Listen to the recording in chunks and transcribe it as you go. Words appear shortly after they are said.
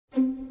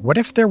What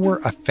if there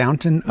were a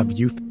fountain of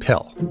youth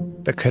pill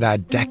that could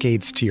add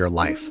decades to your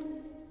life?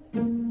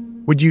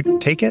 Would you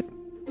take it?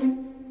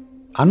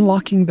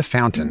 Unlocking the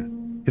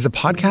Fountain is a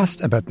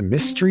podcast about the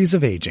mysteries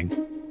of aging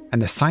and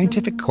the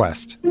scientific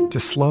quest to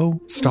slow,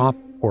 stop,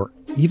 or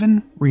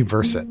even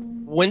reverse it.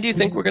 When do you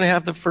think we're going to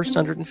have the first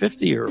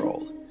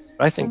 150-year-old?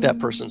 I think that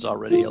person's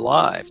already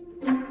alive.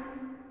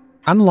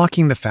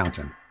 Unlocking the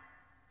Fountain.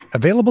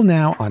 Available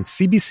now on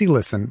CBC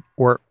Listen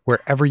or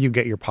wherever you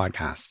get your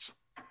podcasts.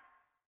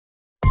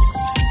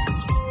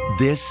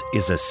 This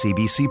is a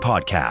CBC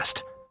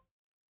podcast.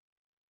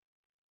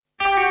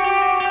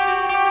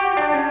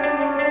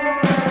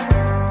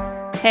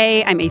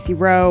 Hey, I'm AC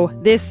Rowe.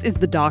 This is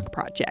The Doc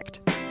Project.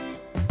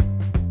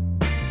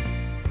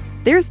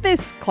 There's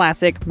this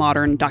classic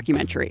modern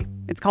documentary.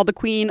 It's called The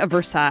Queen of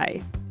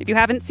Versailles. If you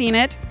haven't seen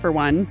it, for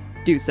one,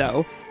 do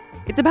so.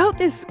 It's about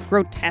this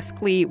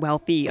grotesquely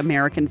wealthy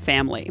American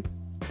family.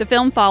 The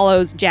film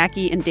follows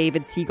Jackie and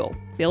David Siegel,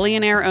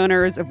 billionaire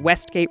owners of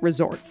Westgate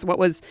Resorts, what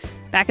was,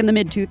 back in the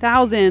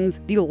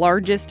mid-2000s, the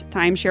largest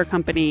timeshare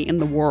company in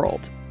the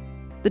world.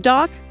 The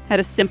doc had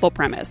a simple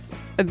premise,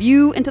 a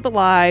view into the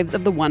lives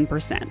of the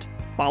 1%.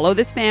 Follow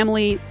this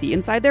family, see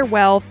inside their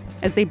wealth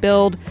as they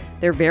build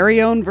their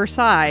very own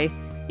Versailles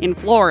in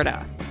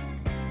Florida.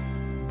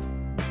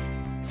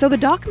 So the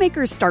doc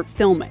makers start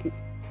filming.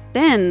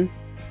 Then,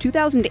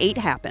 2008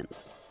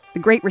 happens, the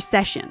Great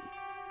Recession,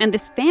 and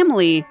this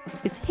family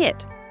is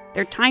hit.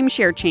 Their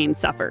timeshare chain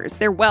suffers.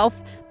 Their wealth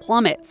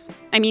plummets.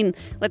 I mean,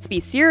 let's be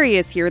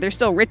serious here. They're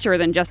still richer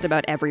than just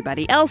about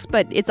everybody else,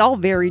 but it's all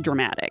very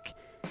dramatic.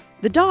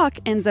 The doc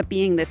ends up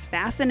being this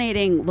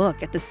fascinating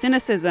look at the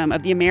cynicism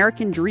of the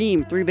American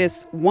dream through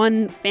this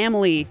one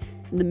family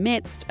in the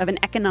midst of an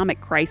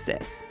economic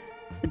crisis.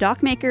 The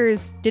doc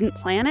makers didn't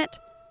plan it,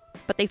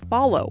 but they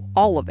follow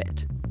all of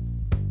it.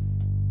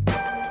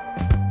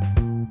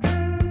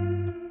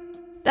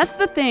 That's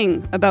the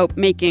thing about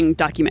making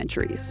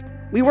documentaries.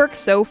 We work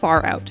so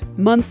far out,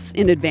 months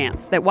in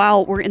advance, that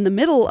while we're in the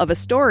middle of a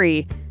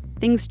story,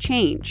 things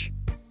change.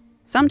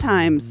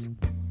 Sometimes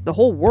the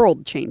whole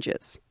world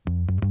changes.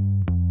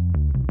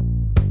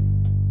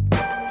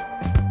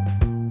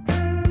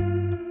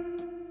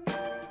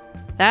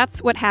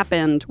 That's what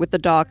happened with the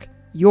doc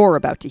you're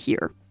about to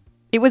hear.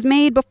 It was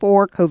made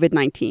before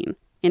COVID-19,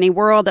 in a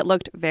world that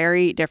looked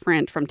very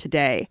different from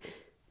today.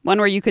 One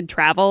where you could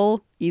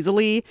travel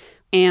easily,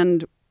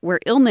 and where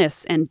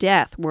illness and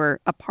death were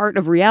a part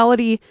of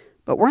reality,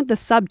 but weren't the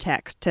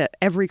subtext to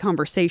every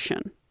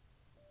conversation.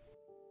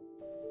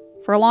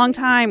 For a long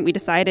time, we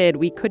decided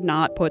we could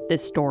not put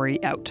this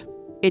story out.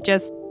 It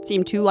just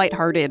seemed too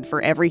lighthearted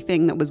for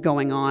everything that was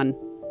going on.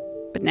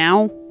 But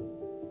now,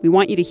 we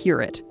want you to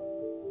hear it,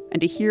 and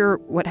to hear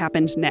what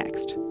happened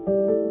next.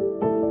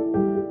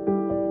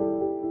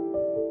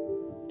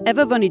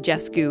 Eva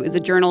Voinigescu is a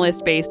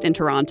journalist based in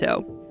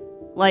Toronto.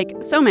 Like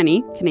so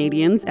many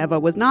Canadians, Eva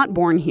was not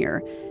born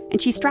here, and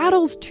she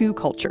straddles two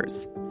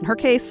cultures. In her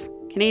case,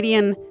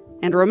 Canadian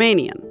and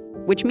Romanian,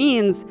 which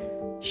means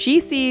she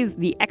sees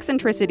the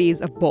eccentricities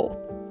of both.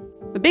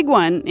 The big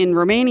one in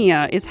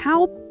Romania is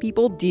how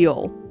people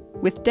deal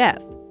with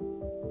death.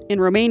 In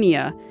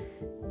Romania,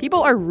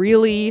 people are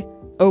really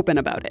open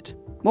about it.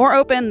 More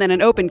open than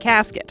an open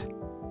casket.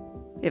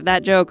 If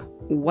that joke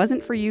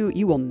wasn't for you,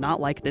 you will not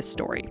like this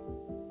story.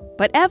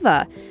 But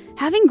Eva,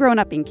 having grown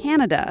up in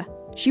Canada,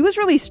 she was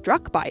really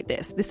struck by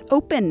this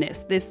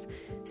openness, this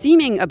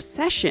seeming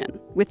obsession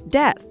with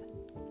death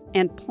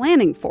and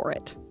planning for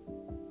it.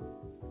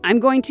 I'm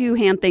going to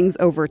hand things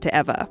over to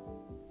Eva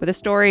with a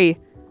story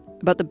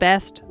about the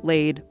best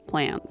laid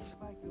plans.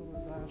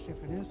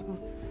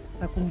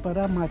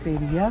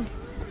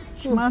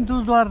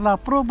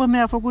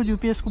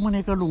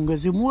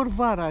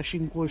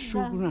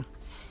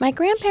 My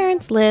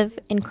grandparents live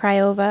in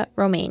Craiova,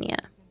 Romania.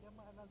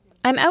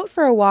 I'm out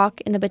for a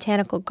walk in the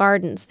botanical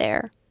gardens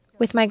there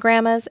with my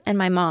grandmas and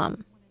my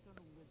mom.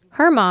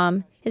 Her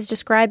mom is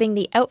describing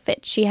the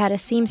outfit she had a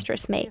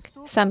seamstress make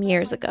some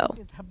years ago.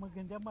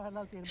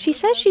 She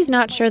says she's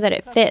not sure that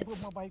it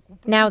fits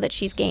now that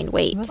she's gained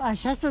weight.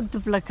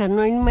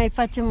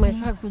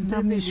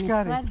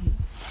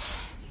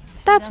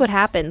 That's what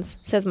happens,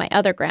 says my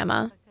other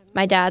grandma,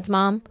 my dad's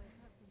mom.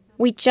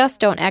 We just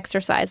don't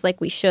exercise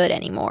like we should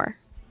anymore.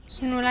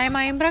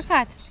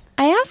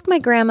 I ask my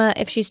grandma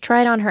if she's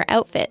tried on her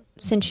outfit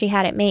since she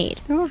had it made.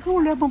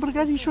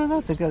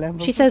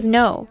 She says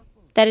no,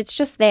 that it's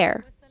just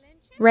there,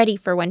 ready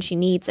for when she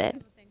needs it.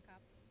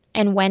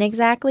 And when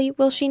exactly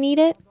will she need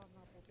it?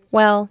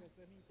 Well,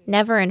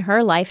 never in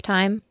her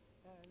lifetime.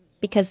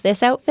 Because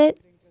this outfit,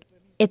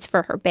 it's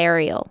for her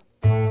burial.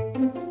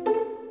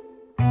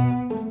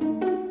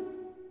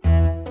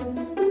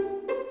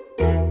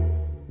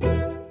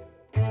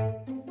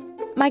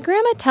 My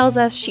grandma tells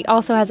us she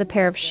also has a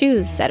pair of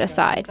shoes set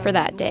aside for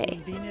that day.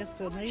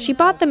 She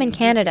bought them in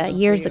Canada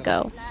years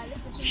ago.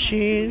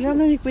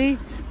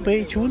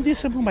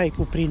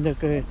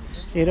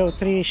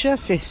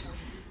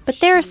 But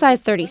they're a size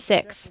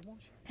 36.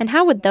 And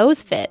how would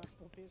those fit?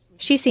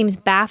 She seems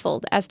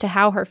baffled as to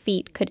how her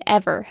feet could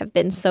ever have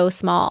been so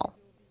small.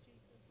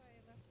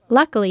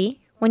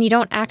 Luckily, when you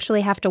don't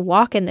actually have to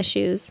walk in the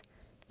shoes,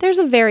 there's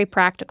a very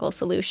practical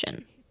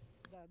solution.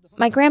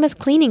 My grandma's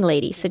cleaning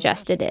lady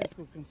suggested it.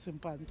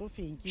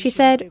 She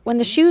said when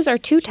the shoes are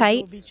too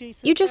tight,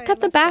 you just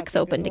cut the backs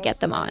open to get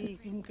them on.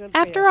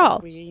 After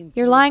all,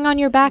 you're lying on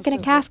your back in a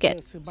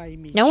casket.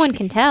 No one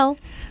can tell.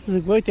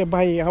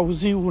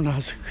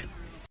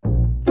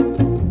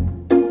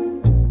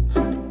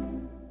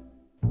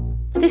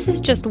 This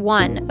is just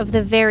one of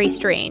the very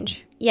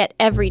strange, yet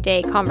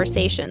everyday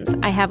conversations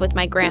I have with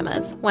my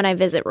grandmas when I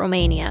visit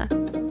Romania.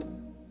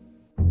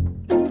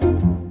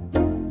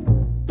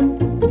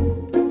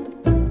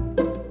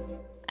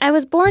 I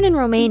was born in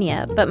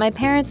Romania, but my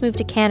parents moved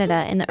to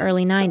Canada in the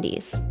early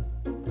 90s.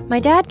 My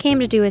dad came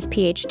to do his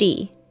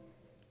PhD.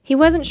 He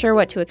wasn't sure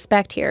what to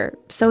expect here,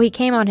 so he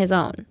came on his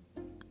own.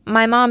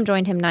 My mom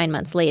joined him 9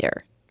 months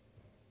later.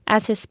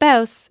 As his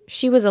spouse,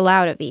 she was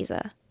allowed a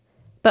visa.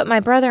 But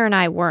my brother and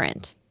I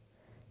weren't.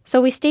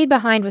 So we stayed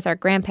behind with our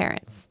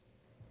grandparents.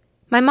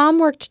 My mom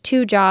worked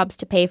 2 jobs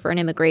to pay for an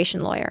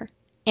immigration lawyer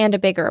and a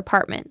bigger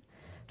apartment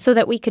so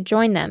that we could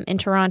join them in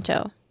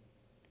Toronto.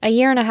 A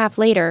year and a half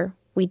later,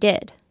 we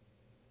did.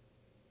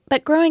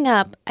 But growing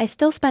up, I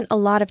still spent a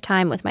lot of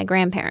time with my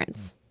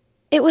grandparents.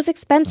 It was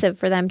expensive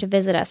for them to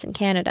visit us in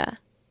Canada.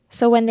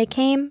 So when they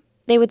came,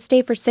 they would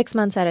stay for 6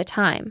 months at a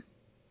time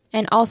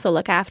and also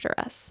look after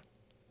us.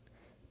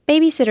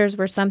 Babysitters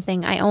were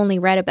something I only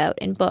read about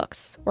in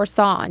books or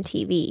saw on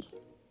TV.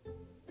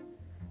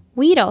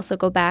 We'd also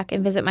go back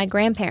and visit my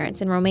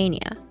grandparents in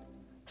Romania.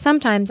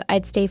 Sometimes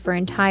I'd stay for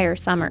entire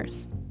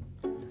summers.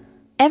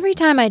 Every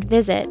time I'd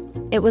visit,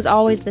 it was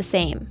always the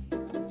same.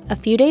 A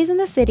few days in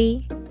the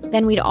city,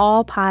 then we'd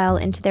all pile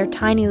into their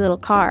tiny little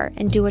car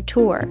and do a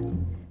tour,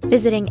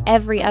 visiting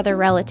every other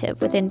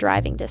relative within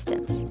driving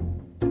distance.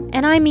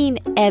 And I mean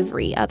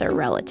every other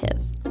relative,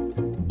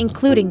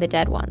 including the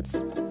dead ones.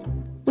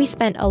 We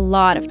spent a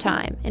lot of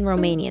time in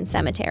Romanian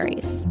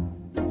cemeteries.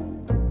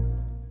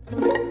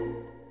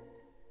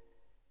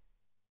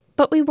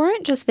 But we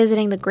weren't just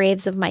visiting the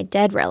graves of my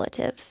dead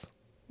relatives.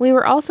 We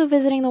were also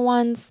visiting the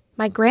ones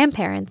my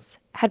grandparents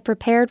had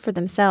prepared for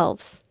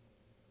themselves.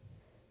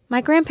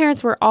 My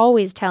grandparents were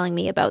always telling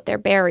me about their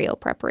burial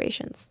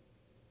preparations.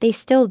 They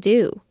still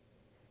do.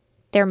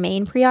 Their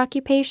main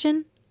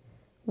preoccupation?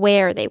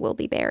 Where they will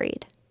be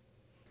buried.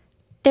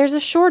 There's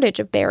a shortage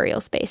of burial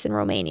space in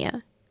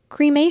Romania.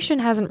 Cremation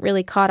hasn't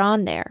really caught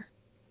on there.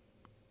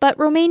 But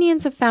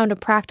Romanians have found a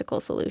practical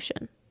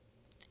solution.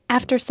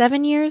 After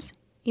 7 years,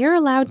 you're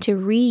allowed to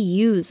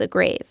reuse a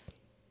grave.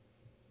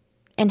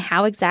 And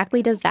how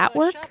exactly does that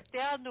work?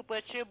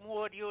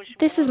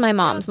 This is my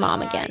mom's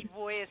mom again.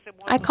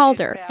 I called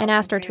her and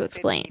asked her to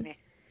explain.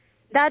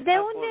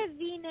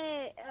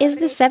 Is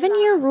the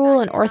 7-year rule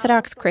an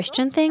Orthodox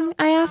Christian thing,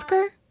 I ask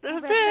her?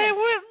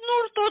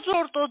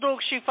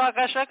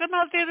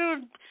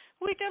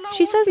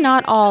 She says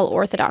not all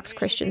Orthodox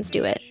Christians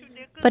do it,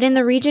 but in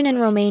the region in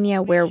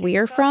Romania where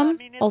we're from,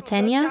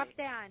 Oltenia,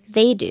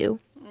 they do.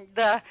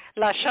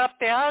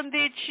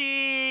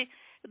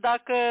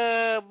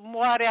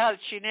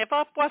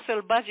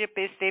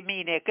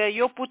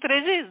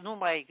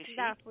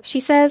 She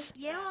says,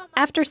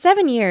 after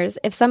 7 years,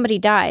 if somebody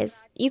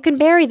dies, you can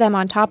bury them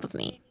on top of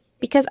me,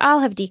 because I'll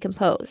have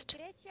decomposed.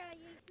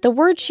 The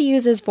word she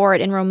uses for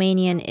it in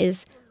Romanian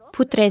is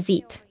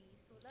putrezit,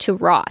 to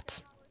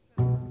rot.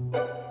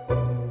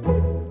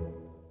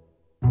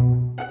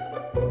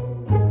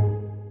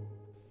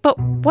 But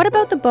what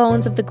about the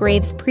bones of the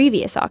grave's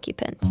previous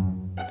occupant?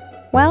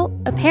 Well,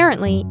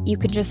 apparently, you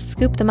could just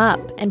scoop them up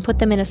and put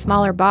them in a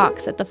smaller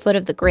box at the foot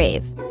of the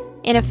grave,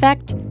 in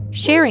effect,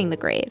 sharing the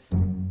grave,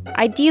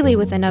 ideally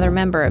with another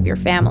member of your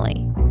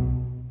family.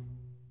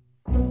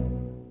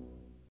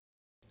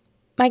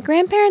 My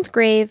grandparents'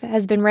 grave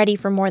has been ready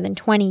for more than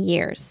 20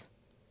 years.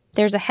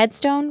 There's a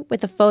headstone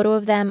with a photo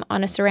of them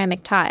on a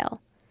ceramic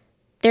tile.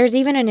 There's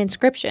even an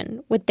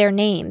inscription with their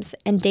names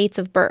and dates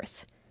of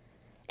birth.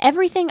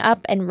 Everything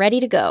up and ready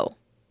to go,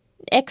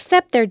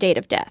 except their date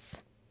of death.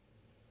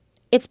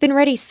 It's been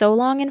ready so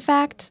long, in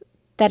fact,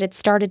 that it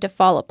started to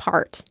fall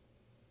apart.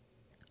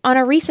 On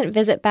a recent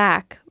visit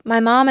back, my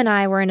mom and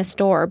I were in a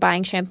store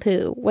buying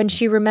shampoo when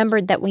she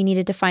remembered that we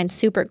needed to find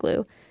super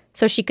glue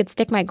so she could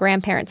stick my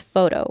grandparents'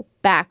 photo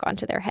back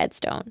onto their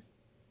headstone.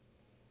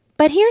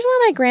 But here's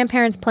where my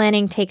grandparents'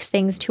 planning takes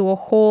things to a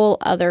whole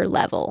other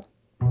level.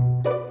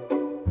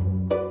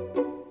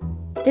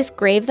 This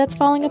grave that's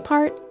falling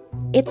apart,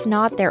 it's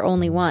not their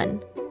only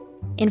one.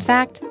 In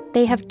fact,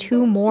 they have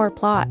 2 more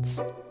plots,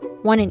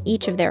 one in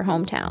each of their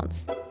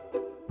hometowns.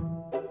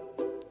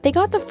 They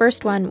got the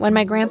first one when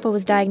my grandpa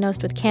was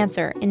diagnosed with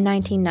cancer in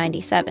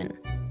 1997.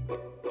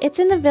 It's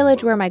in the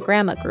village where my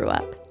grandma grew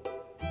up.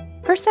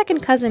 Her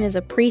second cousin is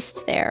a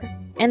priest there,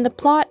 and the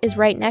plot is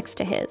right next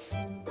to his.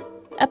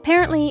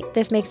 Apparently,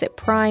 this makes it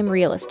prime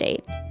real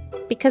estate,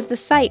 because the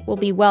site will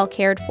be well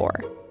cared for.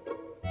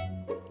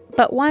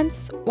 But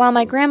once, while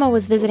my grandma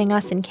was visiting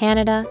us in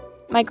Canada,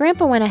 my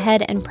grandpa went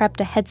ahead and prepped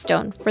a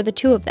headstone for the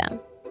 2 of them,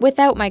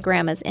 without my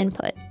grandma's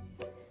input.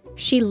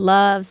 She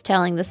loves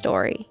telling the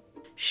story.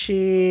 Și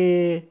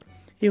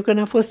eu când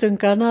am fost în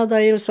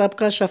Canada, el s-a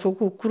apucat și a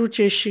făcut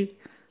cruce și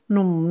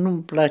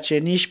nu-mi place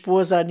nici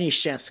poza, nici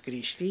ce a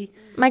scris, știi?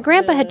 My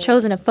grandpa had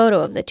chosen a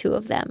photo of the two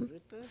of them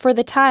for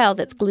the tile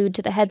that's glued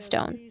to the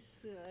headstone.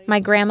 My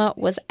grandma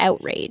was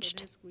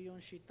outraged.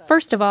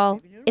 First of all,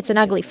 it's an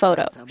ugly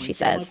photo, she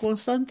says.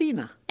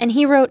 Constantina. And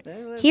he wrote,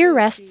 "Here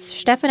rests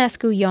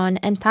Ștefănescu Ion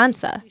and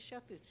Tanța."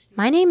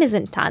 My name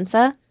isn't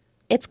Tanța,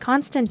 it's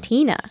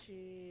Constantina.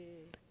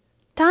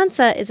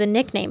 Tanța is a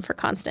nickname for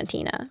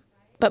Constantina,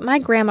 but my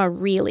grandma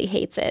really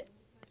hates it.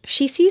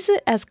 She sees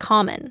it as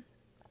common,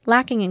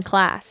 lacking in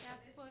class.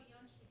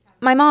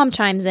 My mom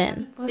chimes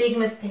in. Big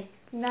mistake.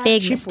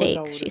 Big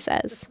mistake, she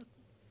says.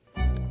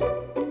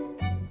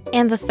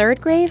 And the third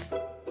grave?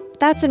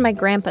 That's in my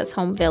grandpa's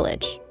home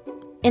village,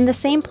 in the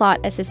same plot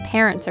as his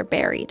parents are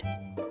buried.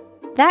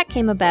 That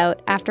came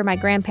about after my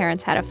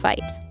grandparents had a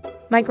fight.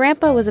 My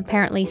grandpa was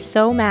apparently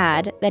so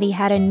mad that he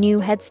had a new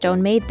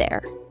headstone made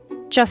there,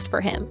 just for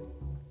him.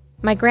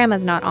 My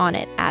grandma's not on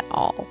it at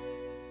all.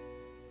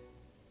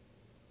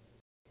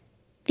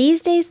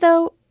 These days,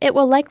 though, it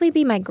will likely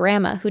be my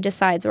grandma who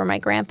decides where my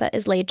grandpa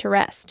is laid to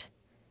rest.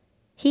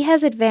 He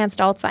has advanced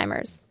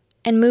Alzheimer's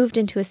and moved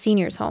into a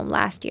senior's home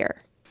last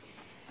year.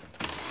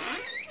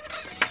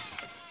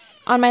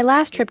 On my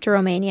last trip to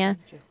Romania,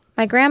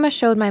 my grandma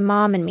showed my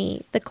mom and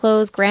me the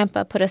clothes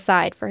Grandpa put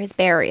aside for his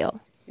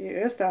burial.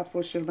 Ăsta a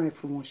fost cel mai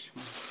frumos.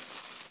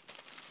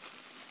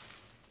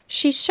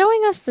 She's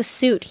showing us the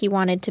suit he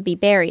wanted to be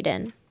buried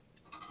in,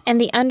 and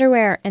the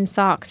underwear and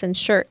socks and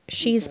shirt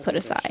she's put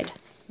aside.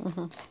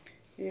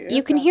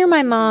 You can hear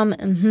my mom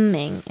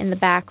mmming in the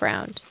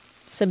background,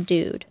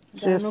 subdued.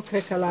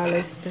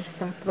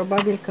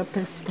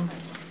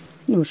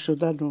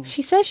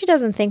 She says she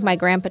doesn't think my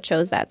grandpa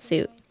chose that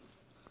suit.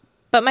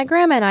 But my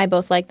grandma and I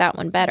both like that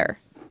one better.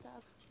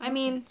 I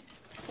mean,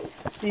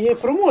 E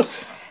frumos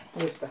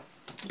ăsta.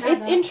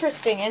 it's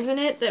interesting, isn't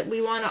it, that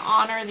we want to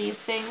honor these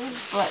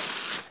things,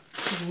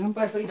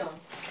 But we don't.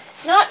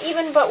 not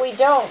even but we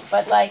don't,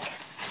 but like,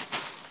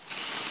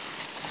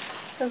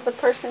 does the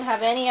person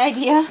have any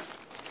idea?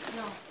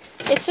 No.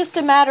 It's just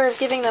a matter of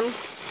giving them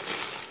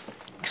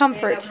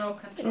comfort They have no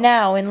control.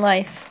 now in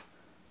life.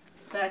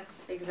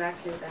 That's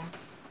exactly that.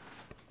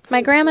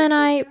 My grandma and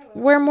I,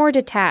 we're more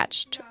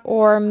detached,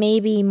 or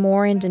maybe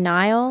more in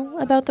denial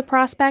about the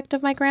prospect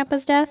of my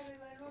grandpa's death.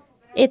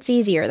 It's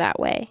easier that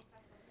way.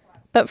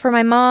 But for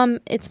my mom,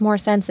 it's more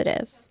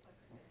sensitive.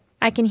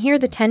 I can hear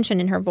the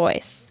tension in her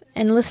voice,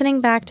 and listening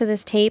back to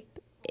this tape,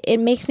 it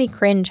makes me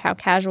cringe how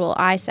casual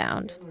I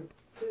sound.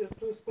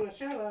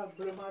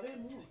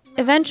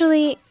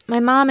 Eventually, my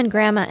mom and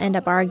grandma end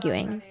up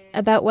arguing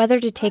about whether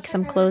to take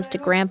some clothes to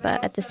grandpa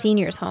at the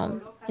senior's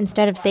home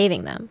instead of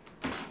saving them.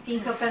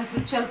 Fiindcă pentru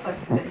ce-l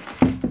păstrezi?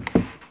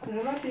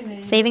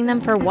 Saving them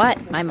for what?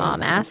 My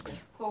mom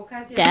asks. Cu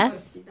ocazia Death?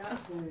 morții, da?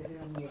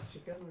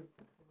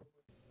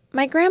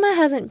 My grandma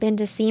hasn't been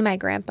to see my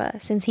grandpa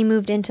since he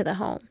moved into the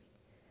home.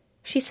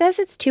 She says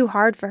it's too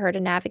hard for her to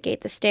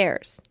navigate the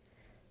stairs,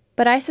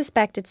 but I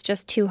suspect it's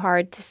just too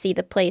hard to see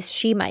the place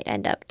she might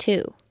end up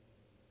too.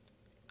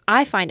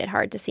 I find it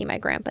hard to see my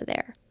grandpa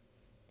there.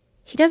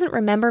 He doesn't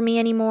remember me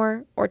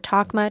anymore or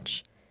talk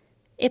much.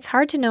 It's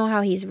hard to know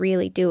how he's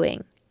really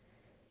doing.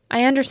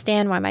 I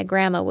understand why my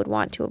grandma would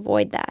want to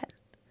avoid that.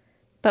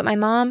 But my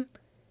mom,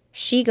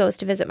 she goes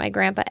to visit my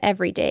grandpa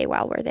every day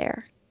while we're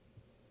there.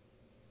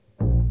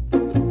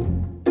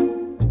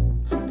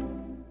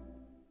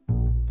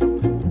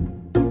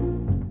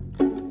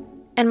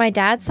 And my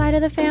dad's side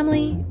of the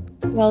family,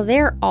 well,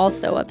 they're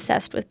also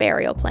obsessed with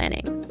burial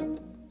planning.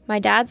 My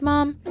dad's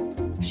mom,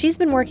 she's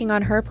been working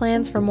on her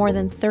plans for more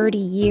than 30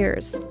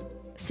 years,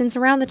 since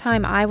around the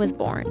time I was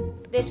born.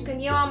 Deci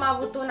când eu am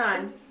avut un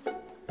an.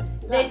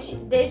 Deci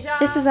deja...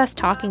 This is us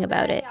talking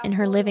about it in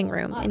her living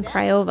room in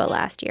Craiova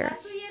last year.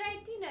 Tu erai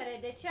tinere,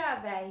 de ce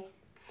aveai?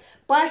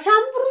 Păi așa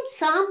am vrut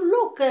să am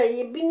loc, că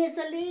e bine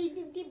să le iei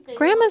din timp.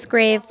 Grandma's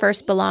grave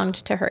first belonged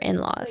to her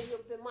in-laws.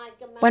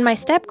 When my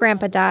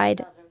step-grandpa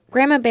died,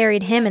 Grandma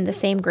buried him in the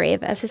same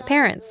grave as his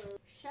parents.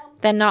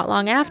 Then not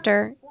long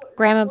after,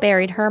 Grandma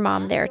buried her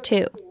mom there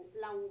too.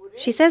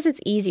 She says it's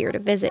easier to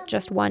visit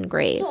just one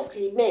grave.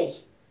 Socrii mei.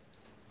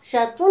 Și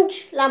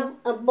atunci l-am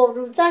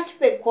îmborâtat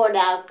pe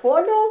colea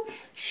acolo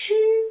și...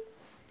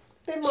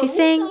 She's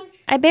saying,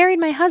 I buried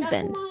my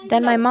husband,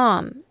 then my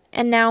mom,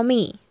 and now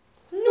me.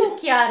 Nu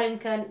chiar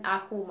încă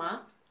acum.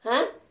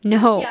 Ha?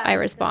 No, I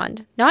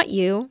respond. Not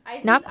you. Ai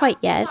zis Not quite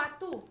yet.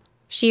 acum tu.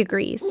 She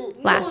agrees,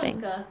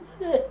 laughing.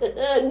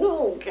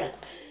 Nu încă.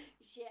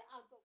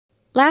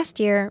 Last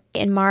year,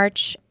 in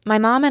March, my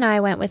mom and I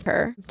went with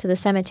her to the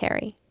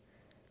cemetery.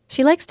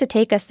 She likes to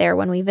take us there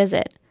when we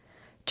visit,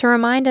 to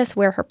remind us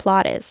where her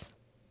plot is,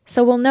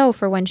 so we'll know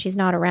for when she's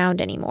not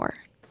around anymore.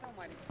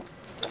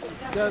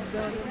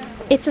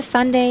 It's a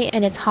Sunday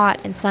and it's hot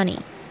and sunny.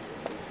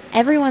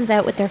 Everyone's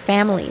out with their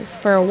families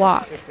for a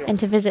walk and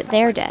to visit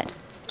their dead.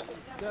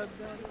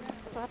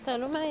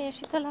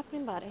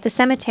 The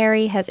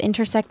cemetery has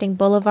intersecting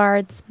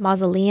boulevards,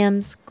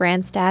 mausoleums,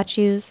 grand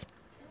statues.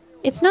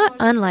 It's not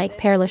unlike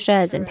Père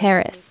Lachaise in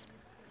Paris.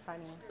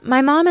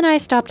 My mom and I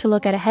stopped to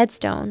look at a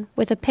headstone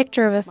with a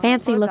picture of a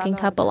fancy-looking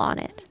couple on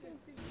it.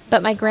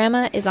 But my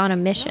grandma is on a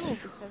mission.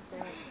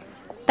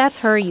 That's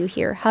her you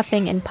hear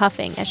huffing and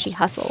puffing as she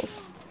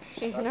hustles.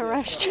 She's in a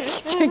rush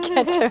to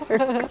get to her.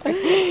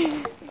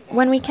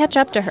 When we catch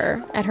up to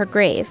her at her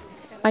grave,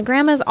 my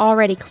grandma's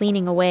already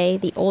cleaning away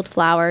the old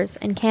flowers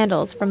and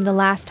candles from the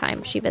last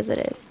time she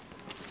visited.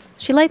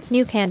 She lights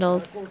new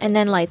candles and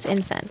then lights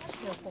incense,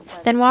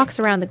 then walks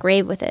around the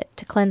grave with it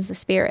to cleanse the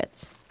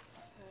spirits.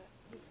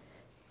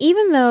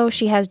 Even though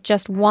she has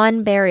just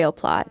one burial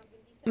plot,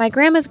 my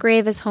grandma's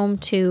grave is home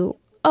to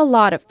a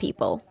lot of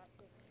people.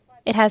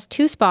 It has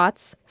 2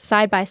 spots,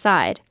 side by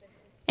side,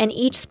 and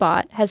each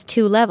spot has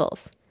 2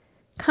 levels,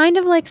 kind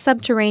of like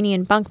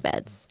subterranean bunk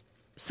beds,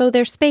 so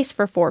there's space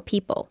for 4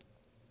 people.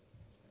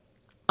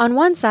 On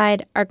one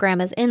side are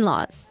Grandma's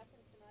in-laws.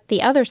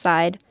 The other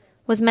side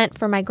was meant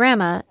for my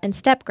grandma and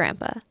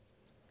step-grandpa.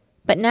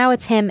 But now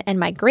it's him and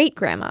my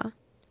great-grandma,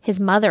 his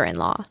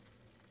mother-in-law.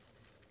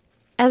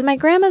 As my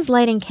grandma's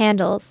lighting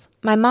candles,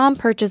 my mom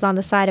perches on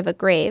the side of a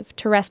grave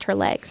to rest her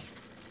legs.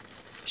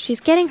 She's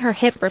getting her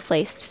hip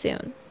replaced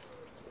soon.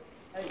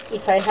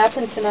 If I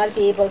happen to not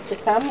be able to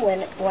come,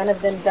 when one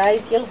of them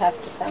dies, you'll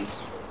have to come.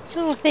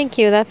 Oh, thank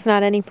you. That's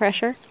not any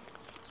pressure.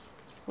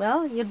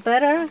 Well, you'd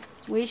better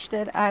wish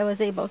that I was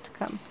able to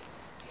come.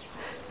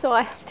 So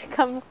I have to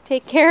come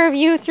take care of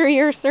you through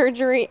your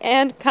surgery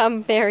and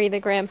come bury the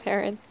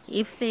grandparents.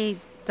 If they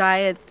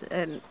die at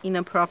an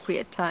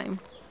inappropriate time.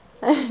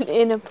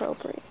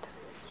 Inappropriate.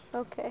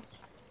 Okay.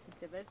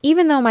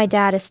 Even though my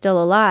dad is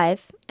still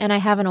alive, and I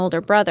have an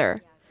older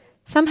brother,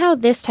 somehow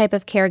this type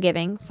of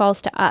caregiving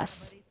falls to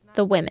us,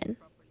 the women.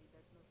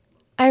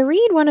 I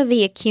read one of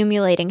the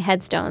accumulating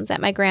headstones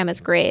at my grandma's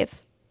grave.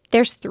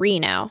 There's 3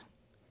 now.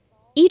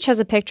 Each has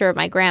a picture of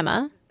my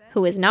grandma,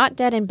 who is not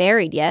dead and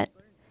buried yet,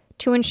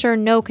 to ensure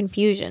no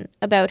confusion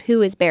about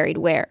who is buried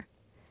where.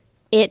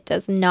 It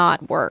does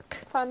not work.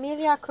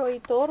 Familia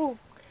Croitoru.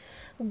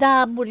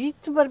 Da, murit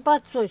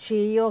bărbatul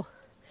și eu.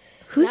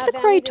 Who's the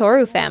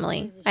Croitoru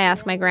family? I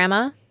ask my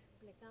grandma.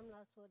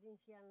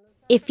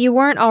 If you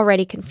weren't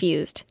already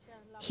confused,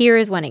 here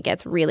is when it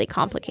gets really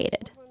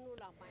complicated.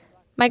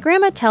 My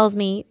grandma tells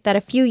me that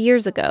a few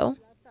years ago,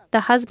 the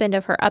husband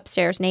of her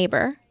upstairs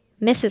neighbor,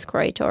 Mrs.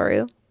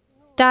 Croitoru,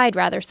 died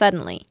rather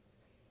suddenly,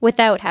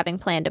 without having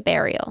planned a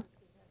burial.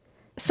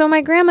 So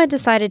my grandma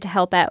decided to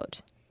help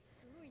out.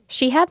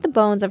 She had the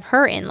bones of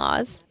her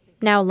in-laws,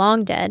 now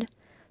long dead,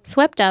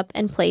 swept up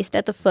and placed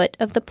at the foot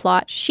of the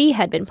plot she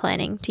had been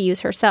planning to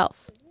use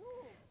herself.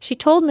 She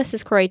told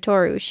Mrs.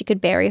 Croitoru she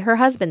could bury her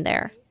husband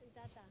there.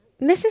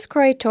 Mrs.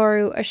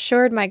 Croitoru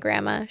assured my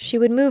grandma she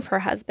would move her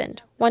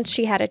husband once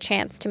she had a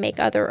chance to make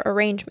other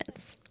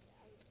arrangements.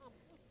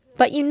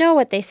 But you know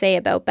what they say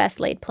about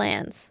best-laid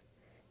plans.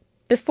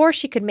 Before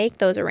she could make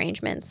those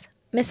arrangements,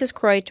 Mrs.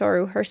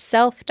 Croitoru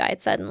herself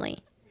died suddenly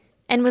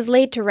and was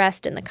laid to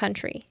rest in the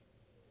country.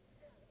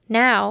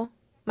 Now,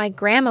 my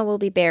grandma will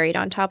be buried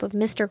on top of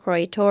Mr.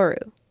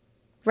 Croitoru,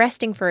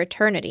 resting for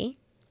eternity,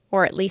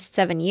 or at least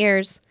 7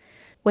 years,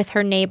 with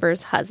her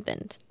neighbor's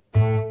husband.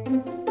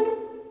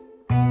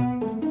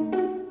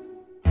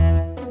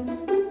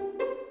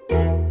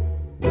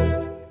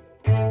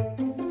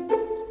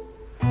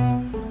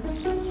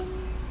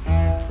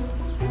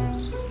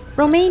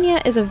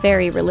 Romania is a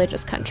very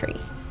religious country.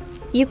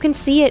 You can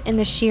see it in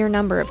the sheer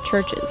number of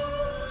churches.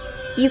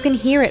 You can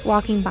hear it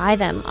walking by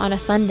them on a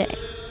Sunday.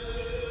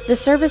 The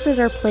services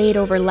are played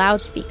over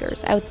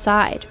loudspeakers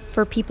outside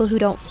for people who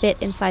don't fit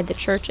inside the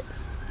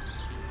churches.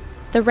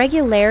 The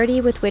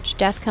regularity with which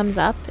death comes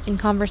up in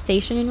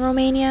conversation in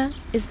Romania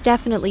is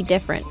definitely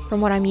different from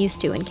what I'm used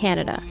to in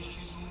Canada.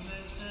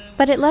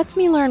 But it lets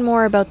me learn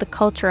more about the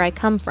culture I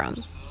come from,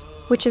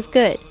 which is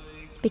good,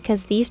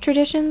 because these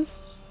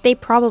traditions, they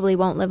probably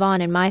won't live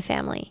on in my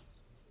family.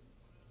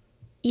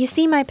 You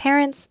see, my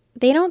parents,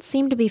 they don't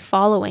seem to be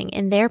following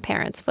in their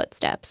parents'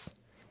 footsteps.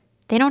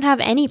 They don't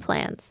have any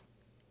plans.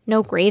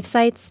 No grave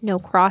sites, no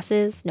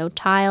crosses, no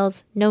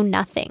tiles, no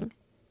nothing.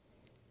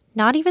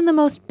 Not even the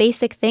most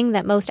basic thing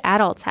that most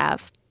adults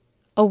have,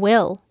 a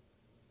will.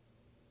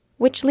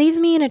 Which leaves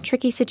me in a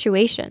tricky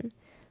situation,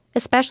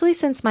 especially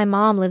since my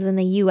mom lives in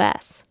the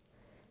US.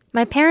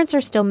 My parents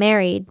are still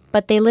married,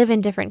 but they live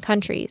in different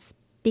countries,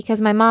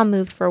 because my mom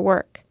moved for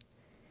work.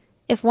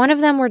 If one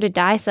of them were to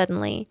die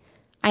suddenly,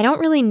 I don't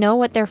really know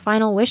what their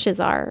final wishes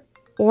are,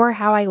 or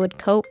how I would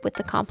cope with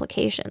the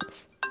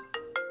complications.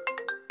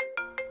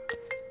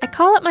 I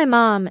call up my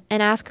mom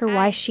and ask her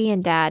why she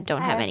and Dad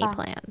don't have any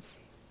plans.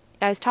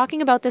 I was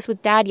talking about this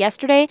with Dad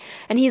yesterday,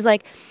 and he's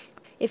like,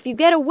 if you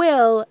get a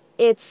will,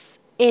 it's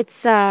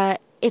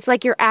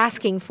like you're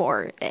asking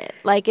for it.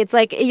 It's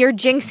like you're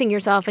jinxing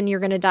yourself and you're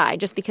going to die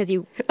just because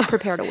you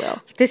prepared a will.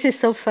 This is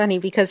so funny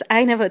because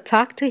I never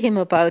talked to him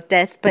about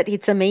death, but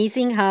it's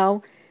amazing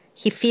how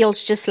he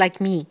feels just like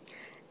me.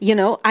 You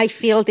know, I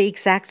feel the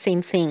exact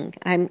same thing.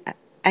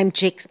 I'm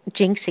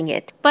jinxing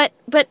it. But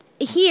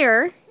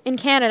here in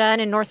Canada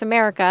and in North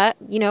America,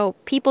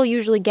 people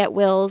usually get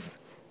wills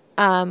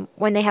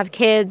when they have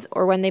kids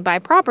or when they buy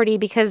property,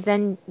 because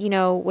then,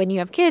 when you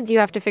have kids, you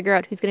have to figure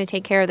out who's going to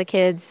take care of the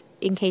kids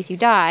in case you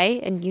die,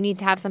 and you need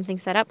to have something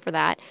set up for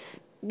that.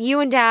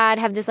 You and Dad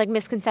have this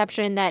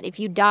misconception that if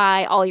you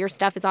die, all your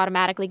stuff is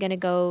automatically going to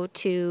go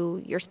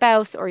to your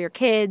spouse or your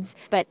kids.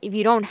 But if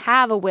you don't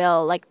have a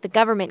will, the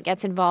government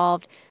gets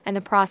involved and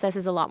the process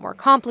is a lot more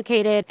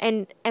complicated.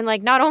 And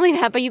not only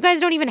that, but you guys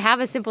don't even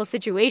have a simple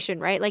situation,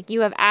 right?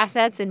 You have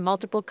assets in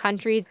multiple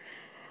countries.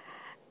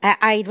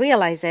 I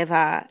realize,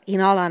 Eva,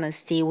 in all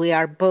honesty, we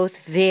are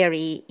both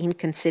very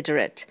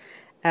inconsiderate.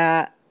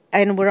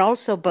 And we're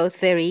also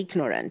both very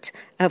ignorant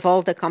of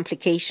all the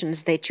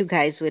complications that you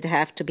guys would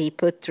have to be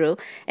put through.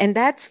 And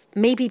that's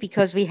maybe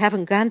because we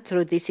haven't gone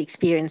through this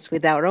experience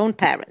with our own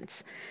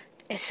parents.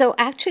 So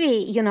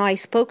actually, I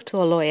spoke to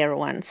a lawyer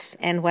once,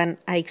 and when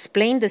I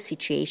explained the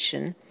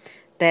situation,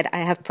 that I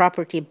have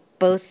property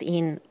both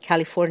in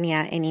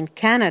California and in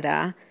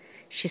Canada,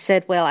 she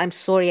said, well, I'm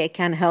sorry, I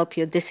can't help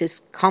you. This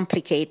is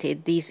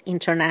complicated. These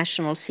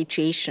international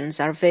situations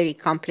are very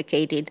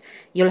complicated.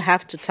 You'll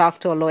have to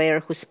talk to a lawyer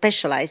who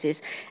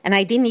specializes. And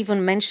I didn't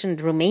even mention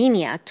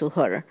Romania to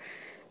her.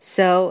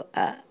 So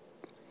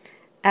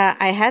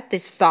I had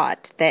this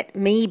thought that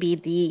maybe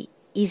the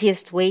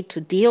easiest way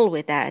to deal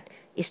with that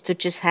is to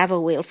just have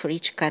a will for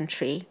each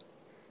country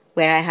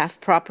where I have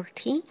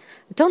property.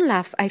 Don't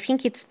laugh. I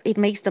think it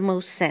makes the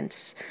most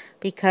sense.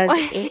 Because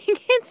I think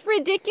it's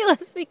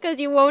ridiculous because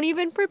you won't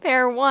even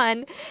prepare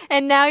one.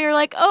 And now you're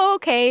oh,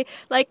 okay,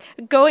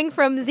 going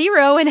from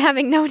zero and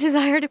having no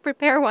desire to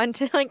prepare one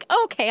to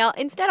okay,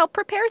 I'll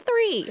prepare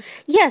 3.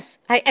 Yes,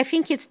 I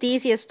think it's the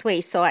easiest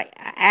way. So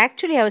I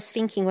was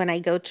thinking when I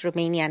go to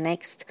Romania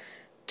next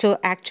to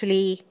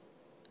actually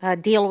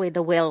deal with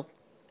the will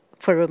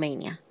for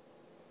Romania.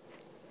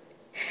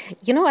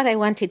 You know what I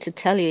wanted to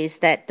tell you is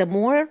that the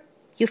more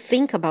you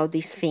think about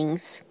these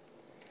things,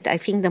 I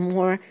think the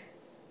more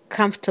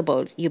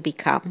comfortable you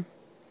become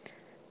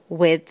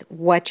with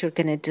what you're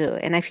going to do.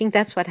 And I think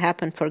that's what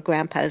happened for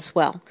Grandpa as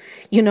well.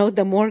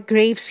 The more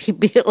graves he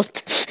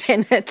built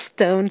and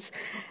headstones,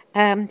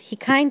 he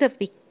kind of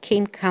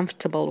became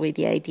comfortable with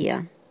the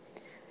idea.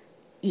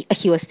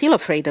 He was still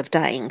afraid of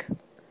dying,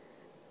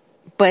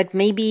 but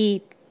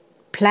maybe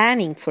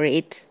planning for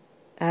it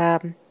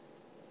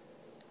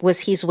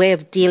was his way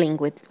of dealing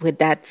with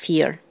that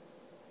fear.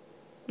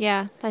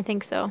 Yeah, I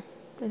think so.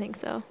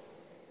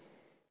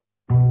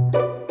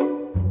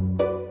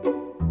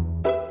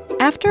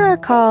 After our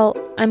call,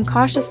 I'm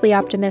cautiously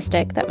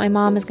optimistic that my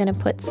mom is going to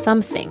put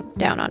something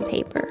down on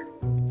paper,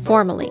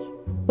 formally,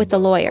 with the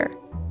lawyer.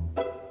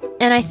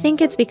 And I think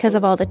it's because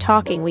of all the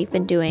talking we've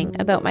been doing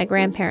about my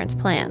grandparents'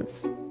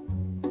 plans.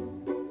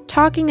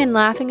 Talking and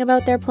laughing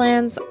about their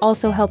plans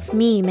also helps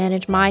me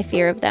manage my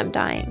fear of them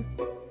dying.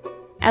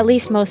 At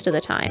least most of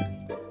the time.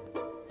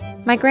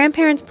 My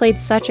grandparents played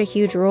such a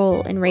huge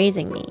role in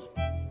raising me.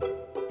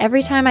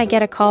 Every time I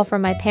get a call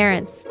from my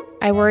parents,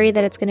 I worry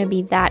that it's going to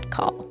be that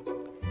call.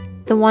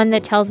 The one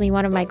that tells me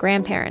one of my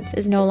grandparents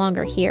is no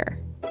longer here.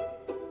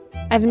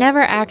 I've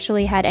never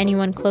actually had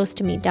anyone close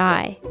to me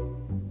die,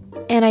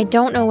 and I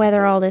don't know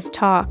whether all this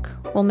talk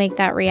will make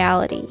that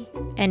reality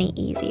any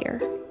easier.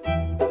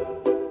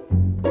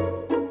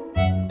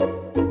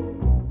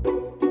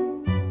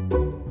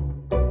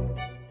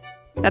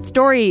 That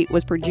story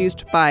was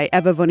produced by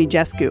Eva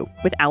Voinigescu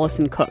with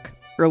Allison Cook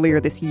earlier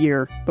this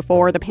year,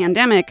 before the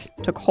pandemic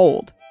took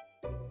hold.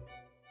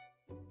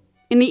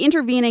 In the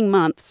intervening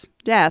months,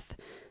 death,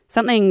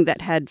 something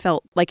that had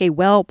felt like a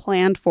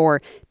well-planned-for,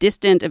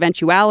 distant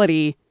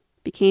eventuality,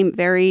 became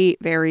very,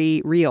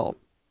 very real.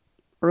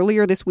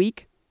 Earlier this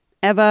week,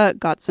 Eva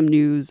got some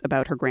news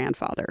about her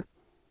grandfather.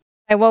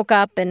 I woke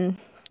up and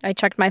I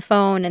checked my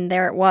phone and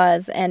there it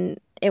was. And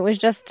I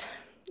just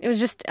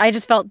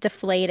felt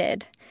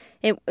deflated.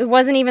 It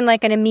wasn't even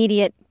an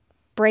immediate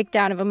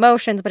breakdown of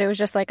emotions, but it was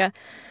just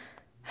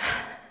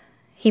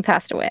he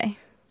passed away.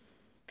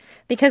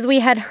 Because we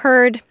had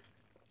heard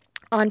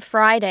on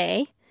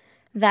Friday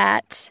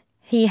that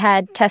he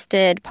had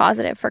tested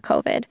positive for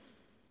COVID.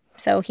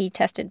 So he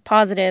tested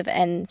positive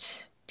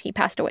and he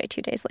passed away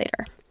 2 days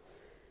later.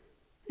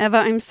 Eva,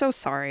 I'm so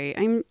sorry.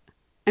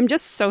 I'm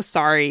just so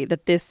sorry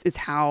that this is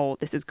how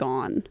this has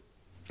gone.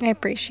 I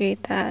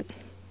appreciate that.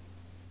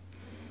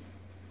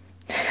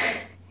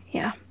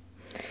 Yeah.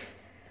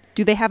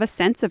 Do they have a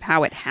sense of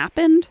how it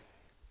happened?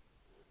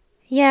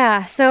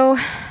 Yeah, so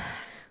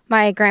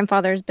my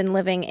grandfather's been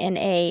living in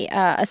a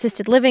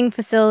assisted living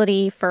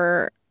facility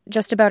for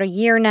just about a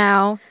year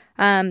now,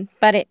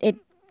 but it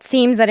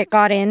seems that it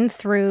got in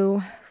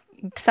through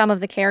some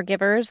of the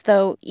caregivers,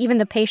 though even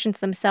the patients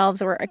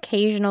themselves were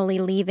occasionally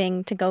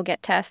leaving to go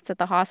get tests at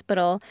the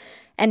hospital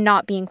and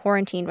not being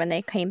quarantined when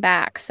they came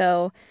back.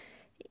 So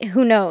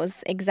who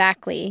knows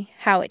exactly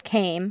how it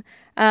came.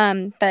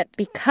 But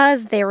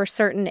because they were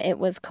certain it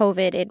was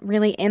COVID, it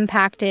really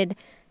impacted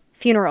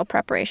funeral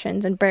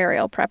preparations and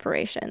burial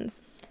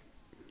preparations.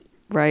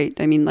 Right.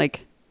 I mean,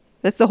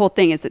 That's the whole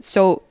thing, is it's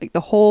so, like,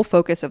 the whole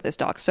focus of this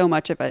doc, so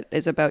much of it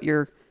is about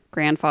your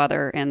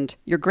grandfather and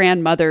your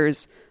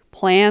grandmother's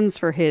plans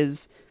for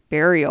his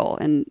burial.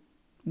 And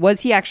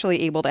was he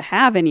actually able to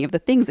have any of the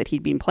things that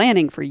he'd been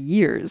planning for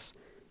years?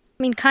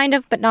 I mean, kind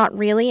of, but not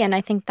really. And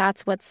I think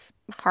that's what's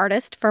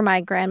hardest for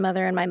my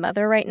grandmother and my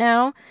mother right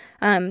now.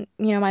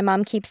 My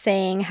mom keeps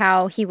saying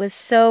how he was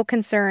so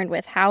concerned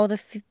with how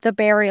the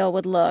burial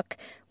would look,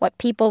 what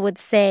people would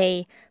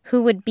say,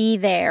 who would be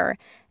there.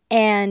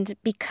 And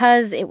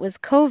because it was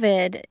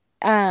COVID,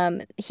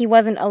 he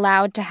wasn't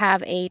allowed to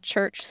have a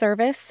church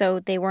service, so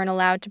they weren't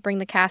allowed to bring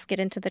the casket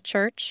into the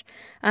church.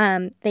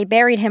 They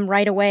buried him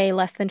right away,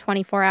 less than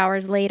 24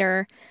 hours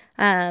later.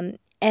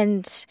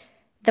 And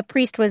the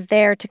priest was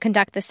there to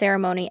conduct the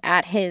ceremony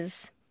at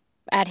his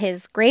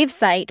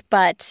gravesite,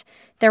 but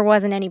there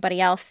wasn't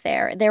anybody else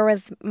there. There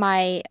was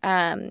my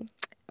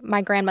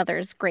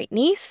grandmother's great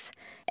niece,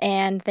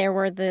 and there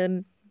were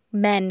the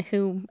men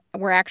who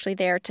were actually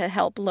there to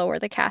help lower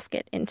the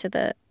casket into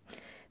the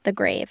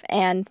grave,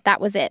 and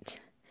that was it.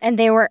 And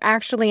they were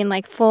actually in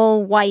like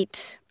full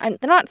white, they're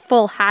not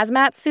full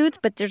hazmat suits,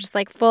 but they're just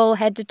like full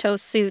head-to-toe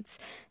suits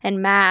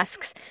and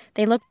masks.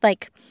 They looked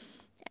like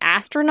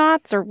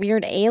astronauts or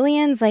weird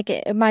aliens.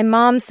 My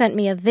mom sent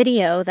me a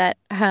video that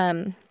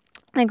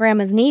my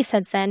grandma's niece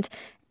had sent.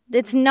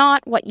 It's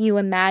not what you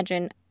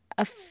imagine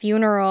a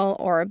funeral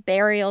or a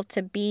burial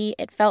to be.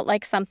 It felt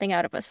like something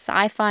out of a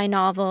sci-fi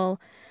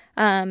novel.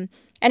 And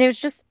it was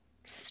just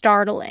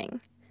startling.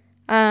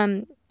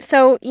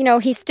 So,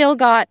 he still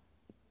got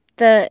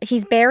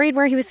he's buried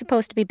where he was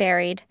supposed to be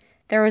buried.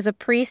 There was a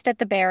priest at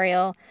the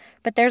burial,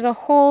 but there's a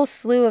whole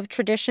slew of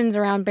traditions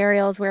around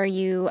burials where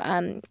you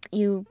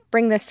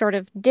bring this sort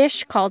of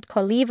dish called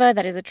koliva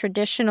that is a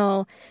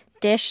traditional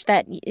dish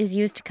that is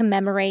used to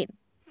commemorate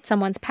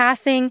someone's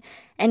passing,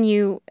 and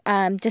you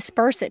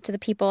disperse it to the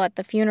people at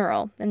the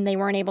funeral, and they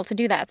weren't able to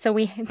do that. So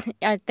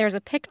there's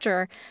a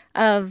picture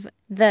of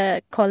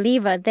the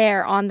koliva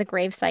there on the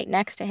gravesite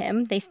next to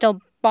him. They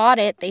still bought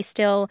it. They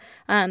still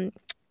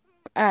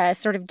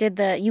sort of did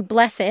you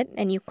bless it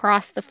and you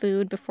cross the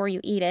food before you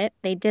eat it.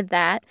 They did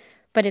that,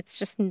 but it's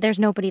just, there's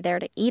nobody there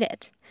to eat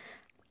it.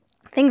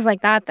 Things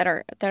like that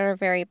are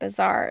very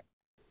bizarre.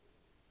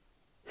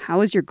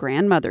 How is your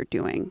grandmother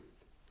doing?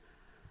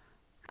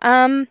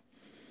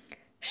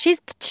 She's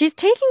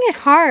taking it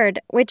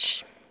hard,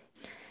 which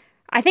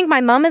I think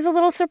my mom is a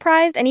little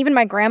surprised, and even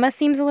my grandma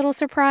seems a little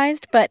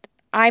surprised, but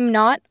I'm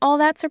not all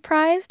that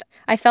surprised.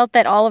 I felt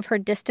that all of her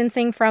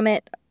distancing from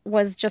it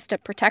was just a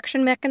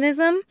protection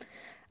mechanism.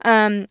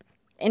 And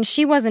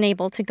she wasn't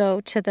able to go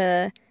to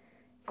the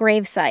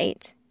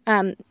gravesite.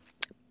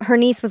 Her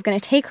niece was going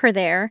to take her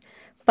there,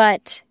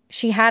 but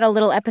she had a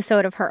little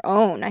episode of her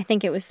own. I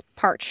think it was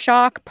part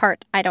shock,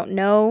 part, I don't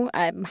know,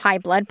 high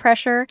blood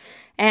pressure.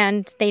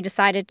 And they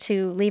decided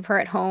to leave her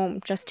at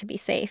home just to be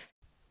safe.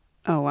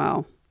 Oh,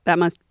 wow. That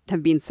must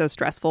have been so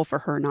stressful for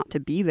her not to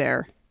be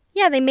there.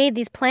 Yeah, they made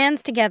these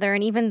plans together.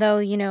 And even though,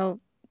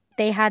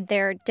 they had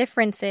their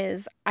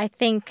differences, I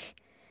think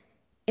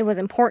it was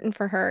important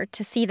for her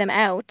to see them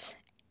out.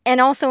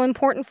 And also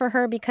important for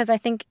her because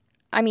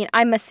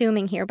I'm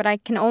assuming here, but I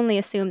can only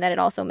assume that it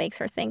also makes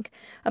her think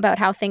about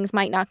how things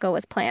might not go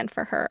as planned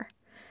for her.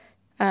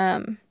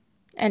 And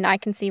I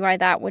can see why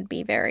that would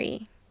be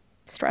very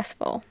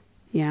stressful.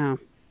 Yeah.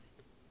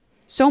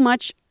 So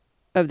much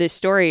of this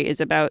story is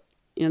about,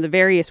 the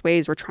various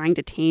ways we're trying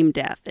to tame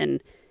death.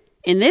 And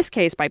in this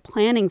case, by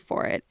planning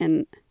for it.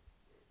 And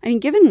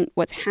given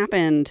what's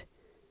happened,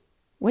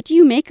 what do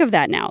you make of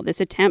that now? This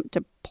attempt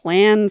to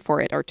plan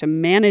for it or to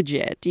manage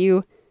it? Do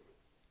you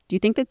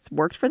think that's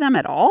worked for them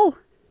at all?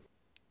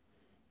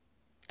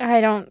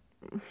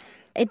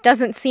 It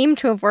doesn't seem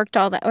to have worked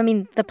all that.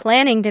 The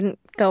planning didn't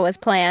go as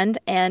planned,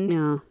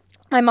 and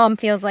my mom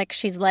feels like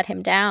she's let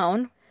him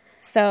down.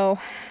 So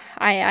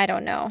I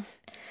don't know.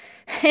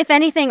 If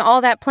anything, all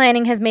that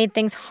planning has made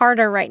things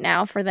harder right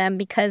now for them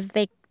because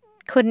they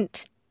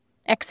couldn't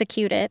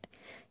execute it,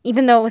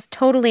 even though it was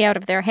totally out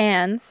of their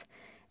hands.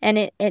 And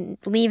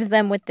it leaves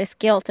them with this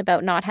guilt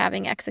about not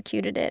having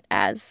executed it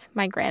as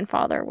my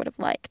grandfather would have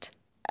liked.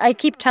 I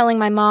keep telling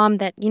my mom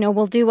that,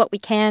 we'll do what we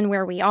can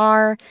where we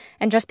are.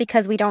 And just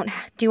because we don't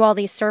do all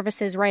these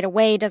services right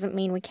away doesn't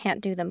mean we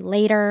can't do them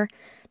later,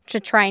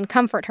 to try and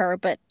comfort her.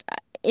 But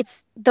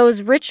it's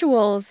those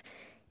rituals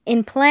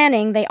in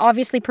planning, they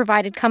obviously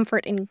provided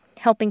comfort in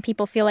helping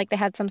people feel like they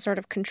had some sort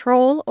of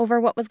control over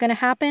what was going to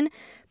happen.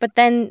 But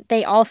then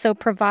they also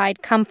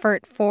provide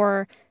comfort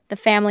for the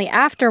family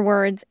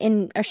afterwards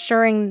in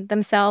assuring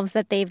themselves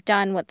that they've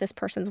done what this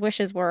person's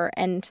wishes were.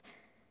 And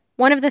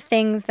one of the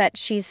things that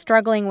she's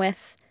struggling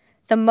with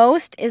the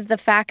most is the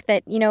fact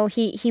that,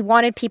 he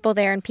wanted people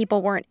there and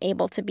people weren't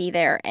able to be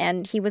there.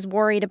 And he was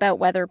worried about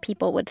whether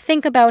people would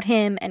think about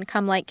him and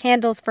come light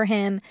candles for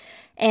him.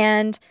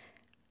 And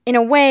in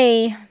a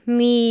way,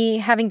 me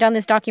having done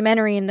this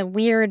documentary and the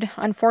weird,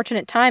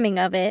 unfortunate timing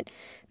of it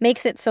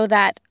makes it so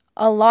that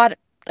a lot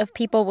of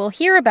people will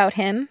hear about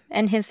him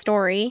and his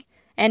story.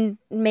 And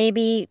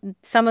maybe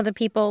some of the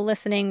people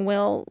listening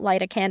will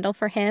light a candle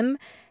for him.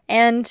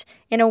 And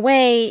in a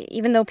way,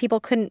 even though people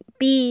couldn't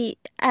be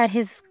at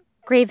his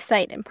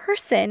gravesite in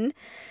person,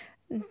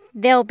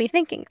 they'll be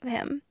thinking of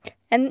him.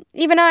 And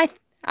even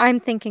I'm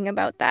thinking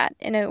about that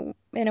in a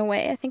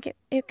way. I think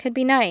it could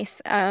be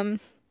nice.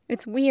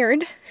 It's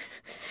weird,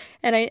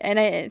 and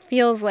it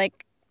feels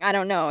like, I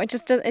don't know.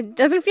 It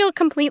doesn't feel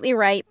completely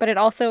right, but it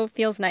also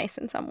feels nice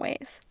in some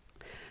ways.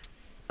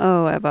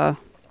 Oh, Eva.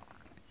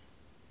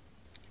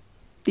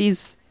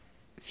 These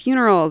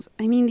funerals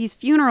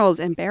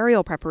and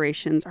burial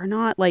preparations are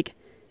not like,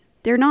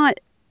 they're not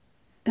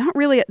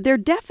really, they're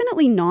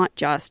definitely not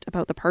just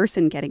about the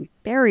person getting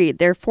buried.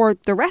 They're for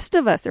the rest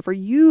of us. They're for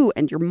you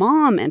and your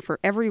mom and for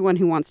everyone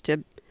who wants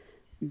to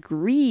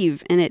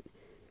grieve. And it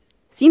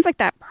seems like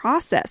that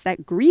process,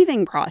 that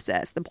grieving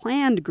process, the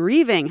planned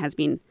grieving has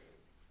been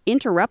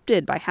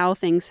interrupted by how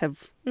things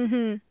have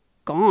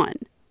gone.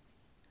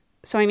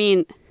 So, I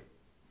mean,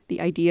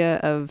 the idea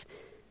of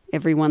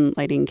everyone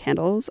lighting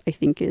candles, I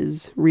think,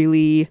 is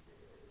really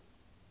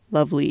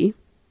lovely.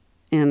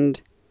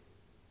 And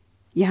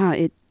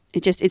yeah,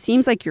 it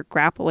seems like you're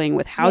grappling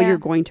with how you're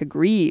going to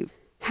grieve,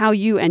 how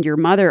you and your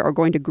mother are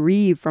going to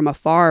grieve from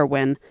afar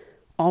when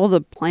all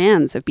the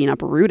plans have been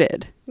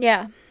uprooted.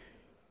 Yeah.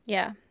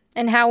 Yeah.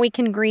 And how we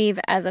can grieve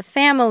as a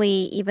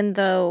family, even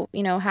though,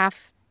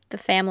 half the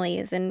family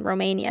is in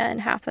Romania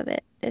and half of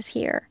it is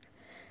here.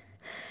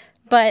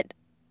 But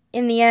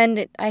in the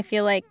end, I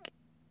feel like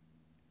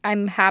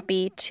I'm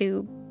happy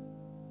to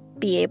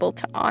be able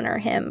to honor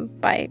him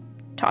by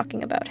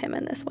talking about him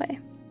in this way.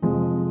 I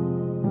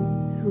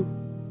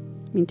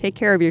mean, take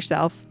care of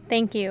yourself.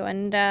 Thank you.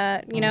 And,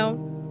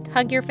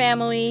 hug your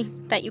family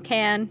that you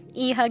can.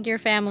 E-hug your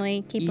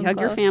family. Keep them close. E-hug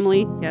your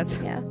family. Yes.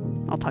 Yeah.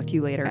 I'll talk to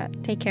you later.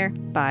 Take care.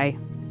 Bye.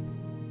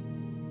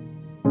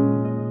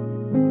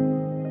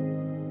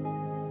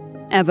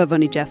 Eva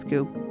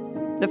Voinigescu.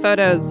 The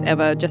photos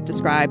Eva just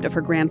described of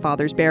her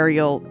grandfather's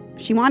burial,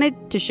 she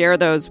wanted to share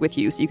those with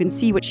you so you can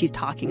see what she's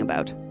talking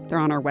about. They're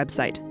on our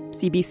website,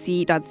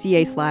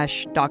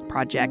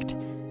 cbc.ca/docproject.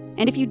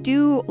 And if you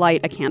do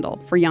light a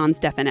candle for Jan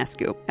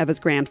Stefanescu, Eva's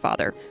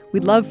grandfather,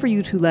 we'd love for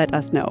you to let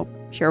us know.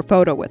 Share a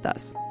photo with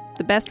us.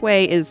 The best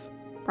way is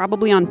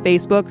probably on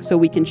Facebook, so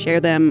we can share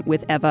them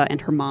with Eva and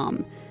her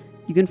mom.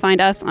 You can find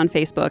us on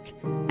Facebook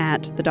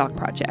at The Doc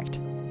Project.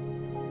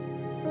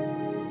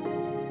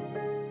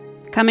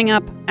 Coming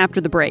up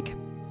after the break,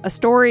 a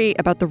story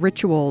about the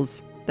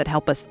rituals that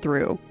help us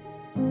through.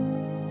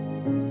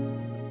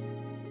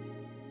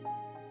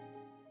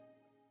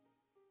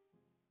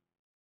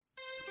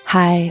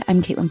 Hi,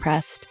 I'm Caitlin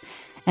Prest,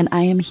 and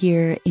I am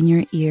here in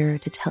your ear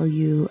to tell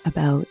you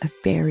about a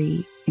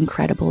very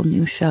incredible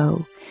new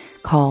show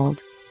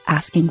called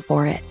Asking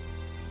for It.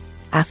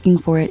 Asking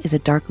for It is a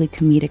darkly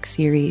comedic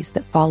series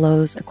that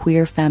follows a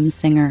queer femme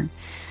singer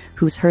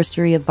whose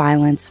history of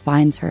violence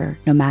finds her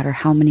no matter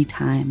how many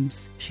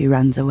times she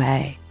runs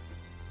away.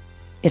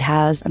 It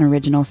has an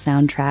original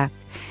soundtrack,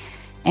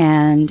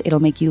 and it'll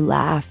make you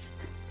laugh,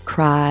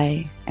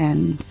 cry,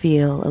 and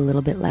feel a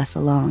little bit less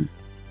alone.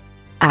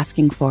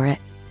 Asking for It.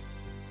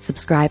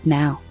 Subscribe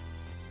now.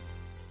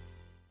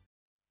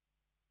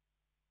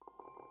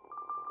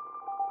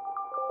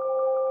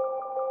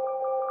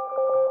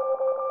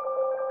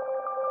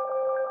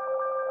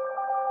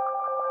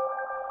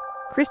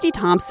 Christy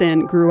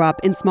Thompson grew up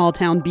in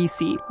small-town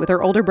BC with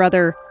her older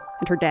brother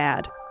and her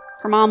dad.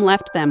 Her mom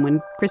left them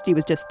when Christy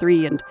was just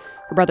 3 and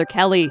her brother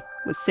Kelly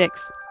was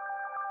 6.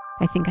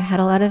 I think I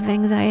had a lot of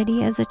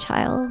anxiety as a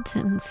child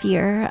and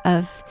fear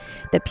of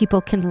that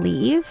people can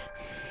leave,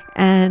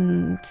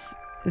 and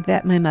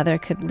that my mother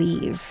could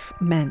leave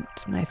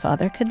meant my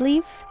father could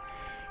leave.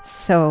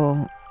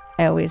 So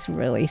I always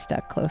really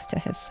stuck close to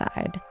his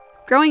side.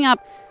 Growing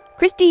up,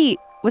 Christy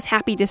was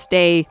happy to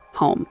stay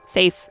home,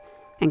 safe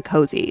and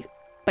cozy.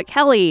 But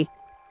Kelly,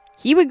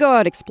 he would go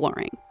out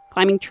exploring,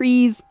 climbing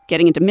trees,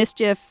 getting into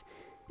mischief,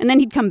 and then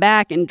he'd come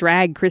back and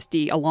drag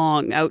Christy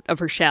along out of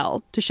her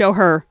shell to show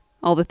her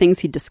all the things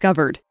he'd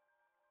discovered.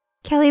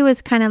 Kelly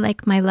was kind of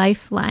like my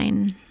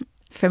lifeline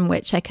from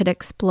which I could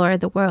explore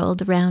the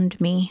world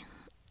around me,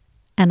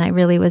 and I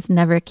really was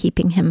never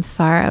keeping him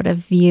far out of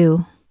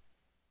view.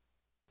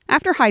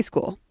 After high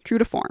school, true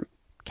to form,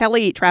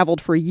 Kelly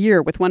traveled for a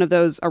year with one of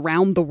those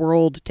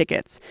around-the-world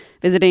tickets,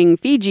 visiting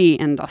Fiji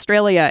and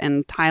Australia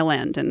and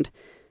Thailand, and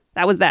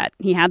that was that.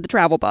 He had the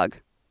travel bug.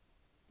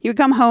 He would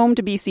come home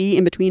to BC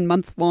in between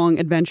month-long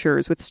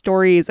adventures with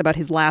stories about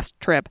his last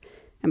trip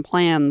and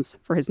plans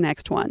for his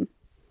next one.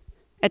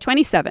 At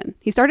 27,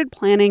 he started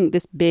planning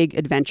this big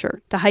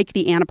adventure to hike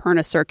the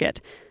Annapurna Circuit,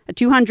 a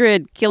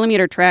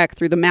 200-kilometer trek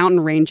through the mountain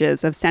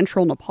ranges of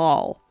central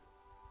Nepal.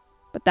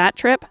 But that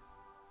trip,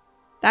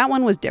 that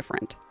one was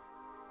different.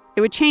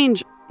 It would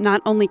change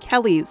not only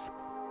Kelly's,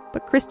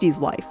 but Christy's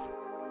life.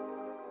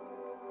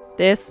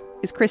 This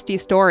is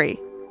Christy's story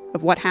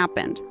of what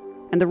happened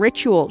and the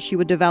ritual she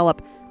would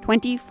develop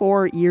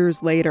 24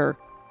 years later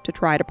to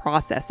try to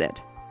process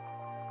it.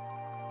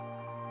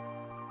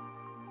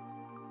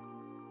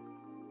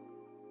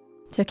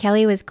 So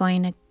Kelly was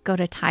going to go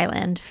to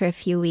Thailand for a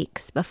few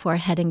weeks before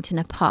heading to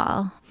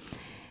Nepal.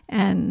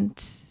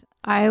 And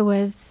I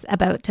was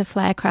about to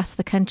fly across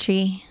the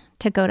country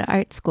to go to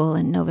art school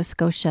in Nova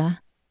Scotia.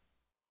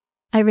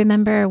 I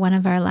remember one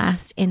of our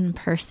last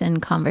in-person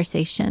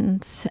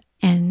conversations,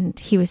 and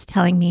he was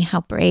telling me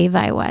how brave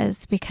I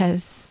was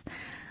because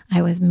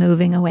I was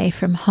moving away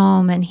from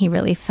home, and he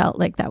really felt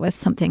like that was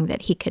something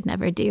that he could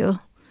never do,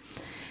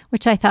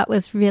 which I thought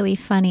was really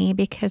funny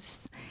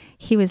because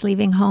he was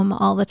leaving home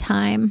all the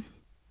time.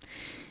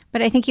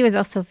 But I think he was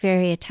also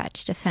very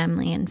attached to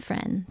family and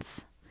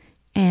friends.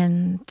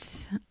 And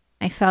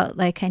I felt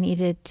like I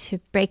needed to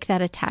break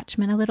that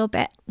attachment a little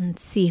bit and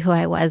see who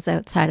I was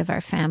outside of our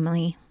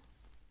family.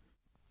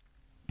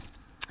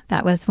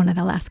 That was one of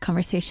the last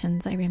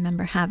conversations I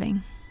remember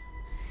having.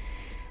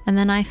 And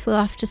then I flew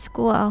off to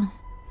school.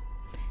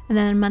 And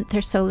then a month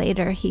or so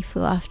later, he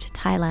flew off to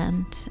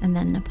Thailand and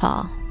then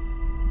Nepal.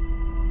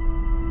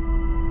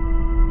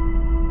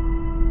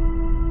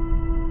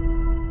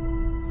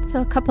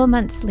 So a couple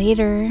months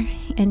later,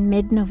 in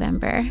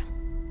mid-November,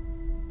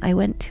 I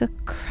went to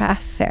a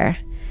craft fair.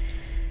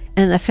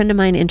 And a friend of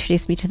mine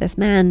introduced me to this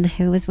man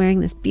who was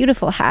wearing this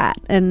beautiful hat.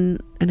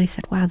 And I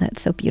said, wow,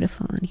 that's so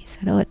beautiful. And he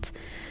said, oh, it's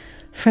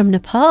from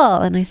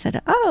Nepal. And I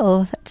said,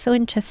 oh, that's so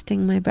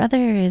interesting. My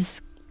brother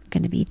is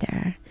going to be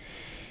there.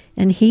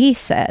 And he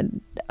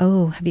said,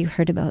 oh, have you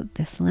heard about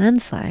this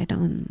landslide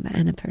on the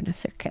Annapurna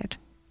circuit?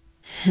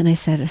 And I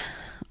said,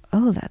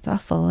 oh, that's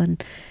awful.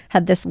 And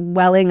had this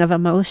welling of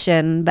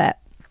emotion, but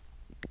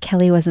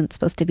Kelly wasn't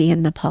supposed to be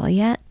in Nepal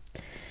yet.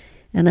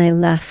 And I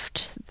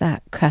left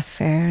that craft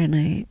fair and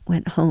I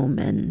went home.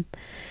 And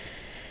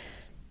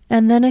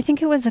then I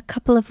think it was a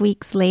couple of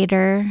weeks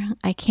later,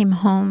 I came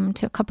home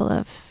to a couple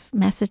of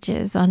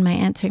messages on my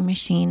answering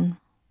machine.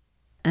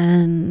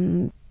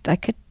 And I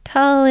could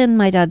tell in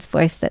my dad's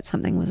voice that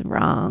something was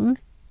wrong.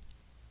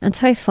 And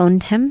so I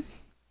phoned him.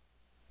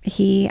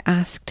 He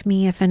asked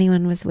me if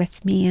anyone was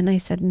with me, and I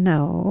said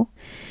no.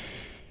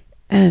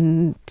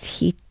 And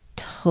he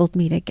told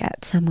me to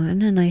get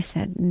someone, and I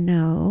said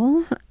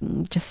no,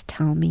 just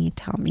tell me.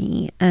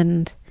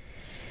 And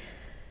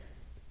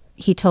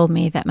he told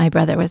me that my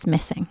brother was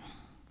missing.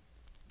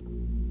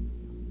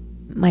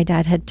 My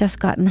dad had just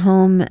gotten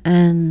home,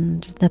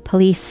 and the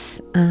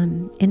police,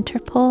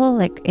 Interpol,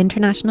 like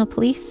international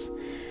police,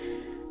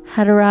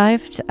 had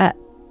arrived at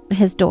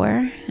his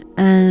door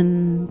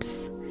and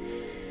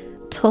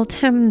told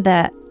him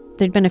that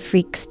there'd been a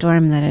freak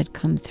storm that had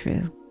come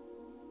through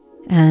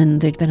and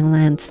there'd been a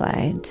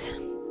landslide.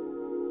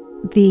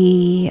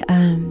 The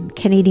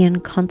Canadian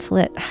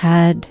consulate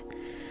had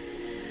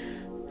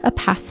a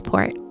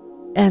passport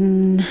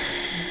and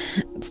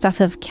stuff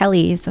of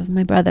Kelly's, of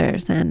my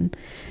brother's, and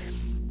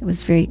it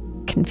was very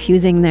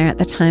confusing there at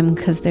the time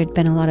because there'd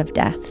been a lot of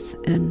deaths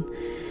and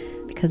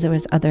because there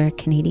was other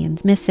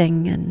Canadians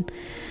missing, and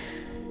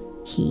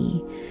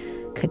he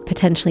could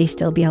potentially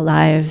still be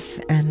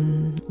alive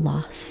and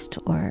lost,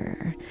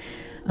 or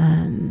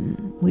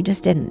we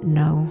just didn't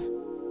know.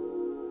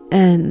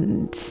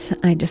 And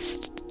I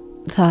just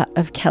thought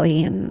of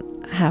Kelly and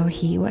how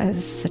he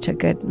was such a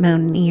good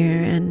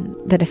mountaineer, and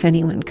that if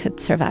anyone could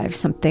survive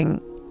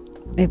something,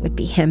 it would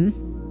be him.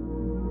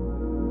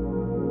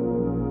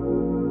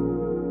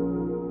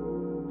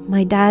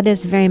 My dad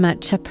is very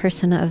much a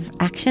person of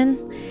action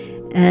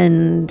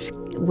and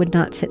would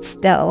not sit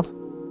still.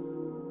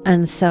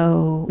 And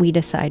so we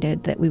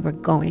decided that we were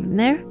going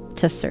there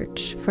to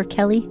search for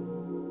Kelly.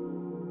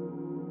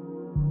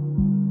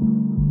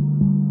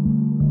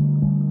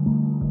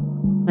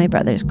 My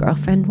brother's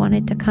girlfriend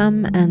wanted to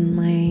come, and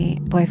my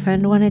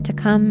boyfriend wanted to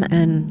come,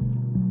 and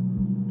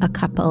a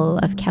couple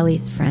of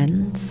Kelly's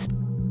friends.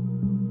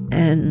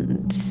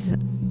 And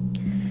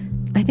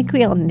I think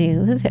we all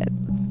knew that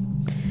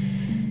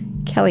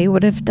Kelly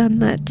would have done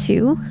that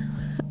too.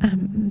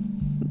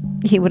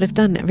 He would have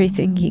done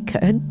everything he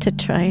could to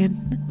try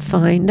and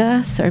find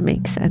us or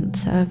make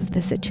sense of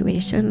the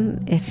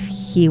situation if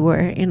he were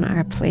in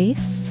our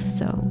place.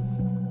 So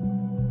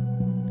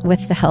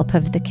with the help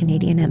of the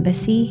Canadian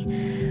Embassy,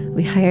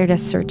 we hired a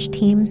search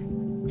team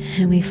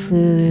and we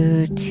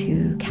flew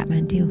to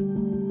Kathmandu.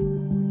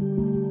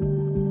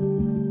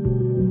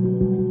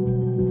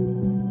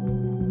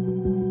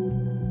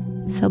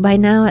 So by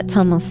now it's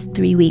almost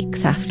 3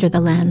 weeks after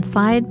the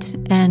landslide,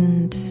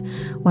 and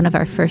one of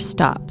our first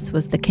stops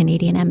was the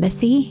Canadian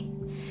Embassy.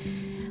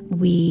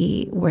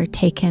 We were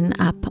taken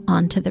up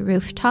onto the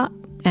rooftop,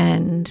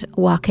 and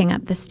walking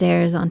up the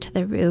stairs onto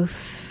the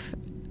roof,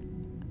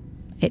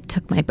 it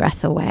took my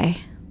breath away.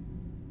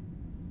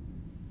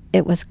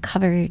 It was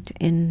covered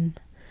in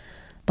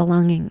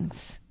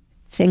belongings,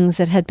 things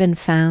that had been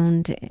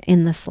found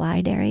in the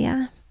slide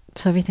area.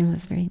 So everything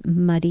was very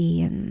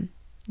muddy, and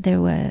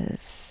there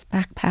was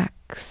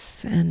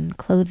backpacks and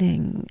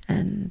clothing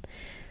and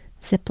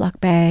Ziploc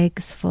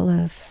bags full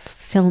of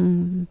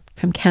film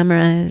from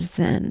cameras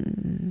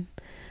and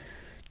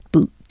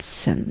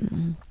boots.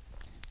 And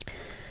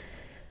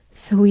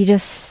so we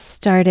just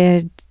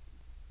started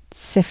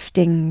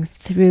sifting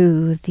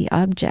through the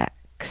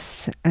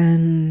objects,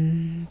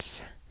 and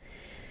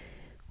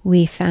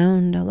we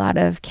found a lot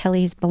of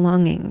Kelly's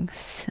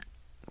belongings.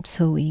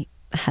 So we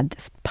had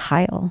this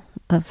pile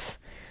of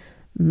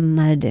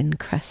mud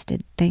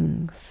encrusted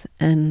things,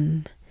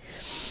 and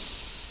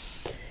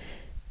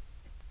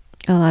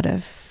a lot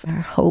of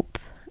our hope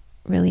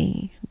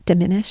really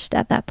diminished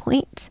at that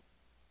point.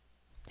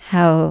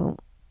 How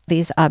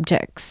these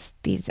objects,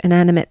 these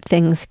inanimate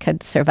things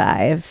could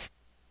survive,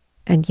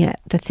 and yet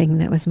the thing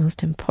that was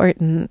most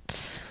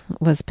important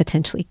was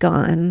potentially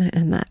gone,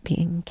 and that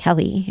being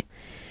Kelly,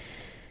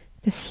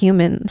 this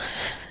human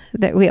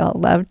that we all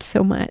loved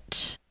so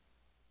much.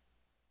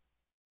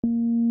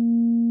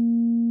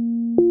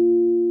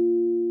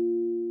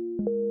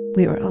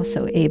 We were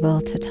also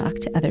able to talk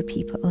to other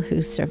people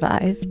who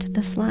survived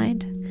the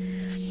slide.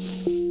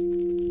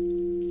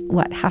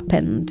 What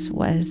happened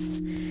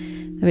was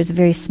there was a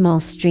very small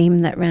stream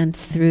that ran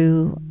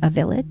through a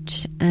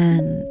village,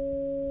 and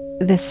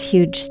this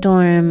huge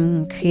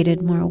storm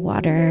created more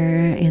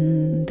water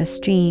in the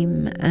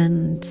stream.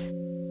 And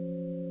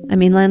I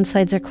mean,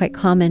 landslides are quite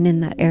common in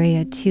that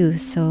area too.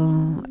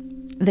 So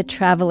the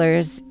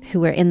travelers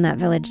who were in that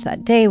village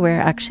that day were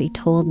actually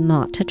told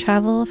not to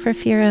travel for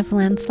fear of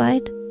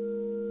landslide.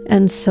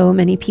 And so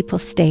many people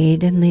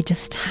stayed, and they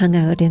just hung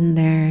out in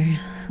their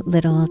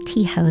little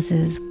tea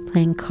houses,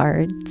 playing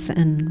cards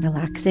and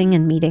relaxing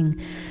and meeting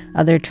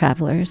other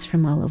travelers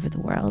from all over the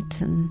world.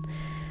 And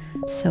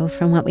so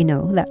from what we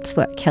know, that's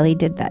what Kelly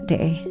did that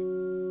day.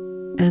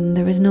 And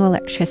there was no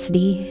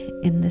electricity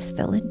in this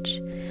village,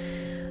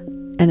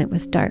 and it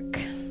was dark.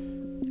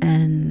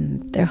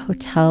 And their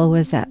hotel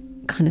was at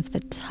kind of the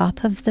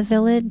top of the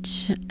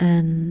village,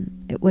 and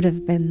it would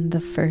have been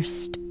the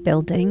first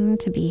building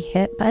to be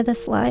hit by the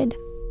slide.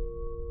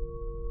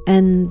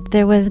 And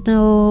there was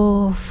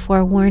no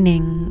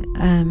forewarning.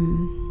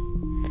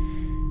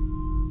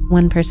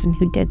 One person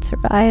who did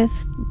survive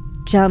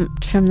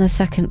jumped from the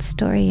second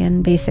story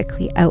and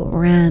basically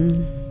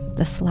outran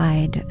the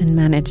slide and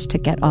managed to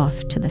get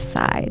off to the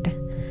side.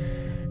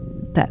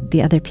 But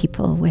the other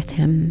people with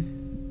him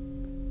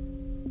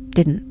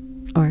didn't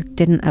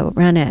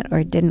outrun it,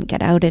 or didn't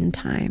get out in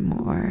time,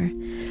 or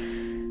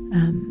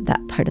that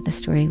part of the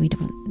story we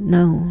don't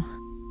know.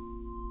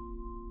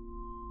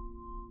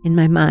 In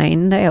my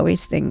mind, I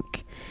always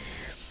think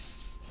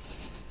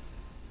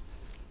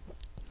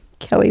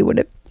Kelly would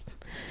have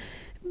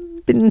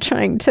been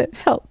trying to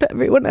help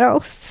everyone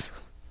else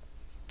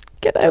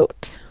get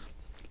out.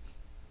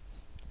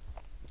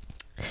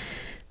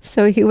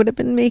 So he would have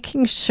been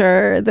making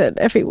sure that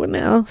everyone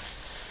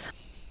else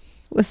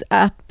was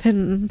up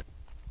and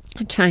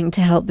trying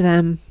to help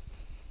them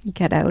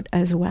get out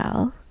as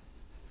well.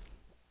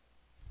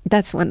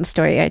 That's one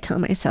story I tell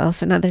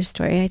myself. Another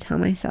story I tell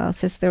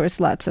myself is there was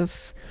lots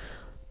of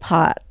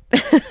pot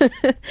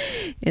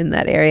in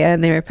that area,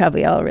 and they were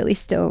probably all really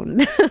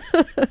stoned.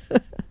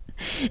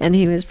 And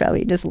he was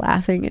probably just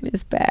laughing in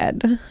his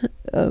bed.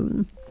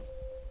 But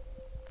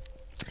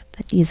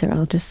these are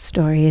all just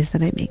stories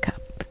that I make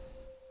up.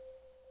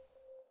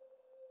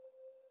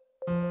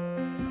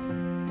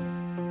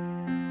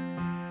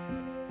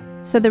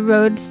 So the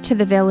roads to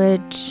the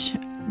village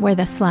where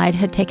the slide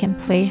had taken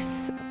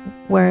place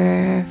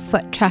were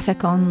foot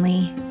traffic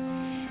only,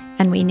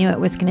 and we knew it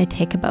was going to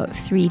take about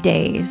 3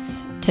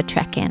 days to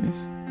trek in.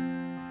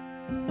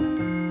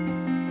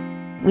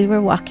 We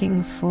were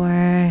walking for,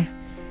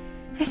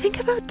 I think,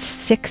 about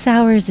 6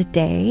 hours a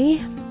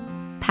day,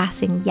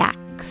 passing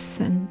yaks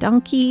and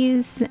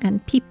donkeys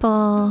and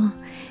people,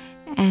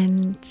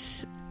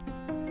 and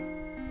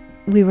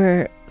we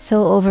were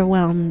so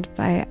overwhelmed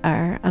by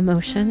our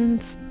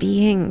emotions,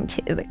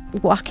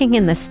 walking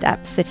in the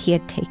steps that he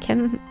had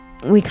taken.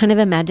 We kind of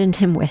imagined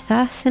him with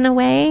us in a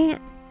way.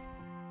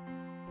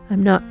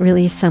 I'm not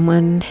really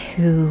someone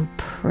who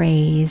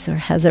prays or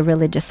has a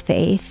religious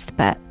faith,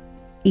 but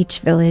each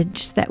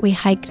village that we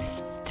hiked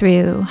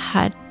through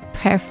had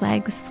prayer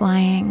flags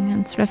flying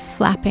and sort of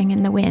flapping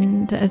in the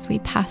wind as we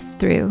passed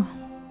through.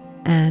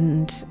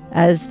 And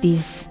as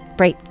these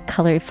bright,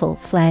 colorful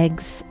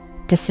flags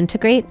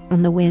disintegrate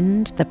on the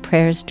wind, the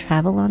prayers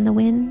travel on the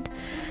wind,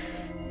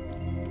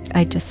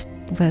 I just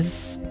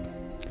was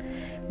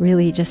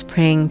really just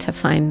praying to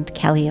find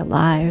Kelly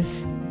alive.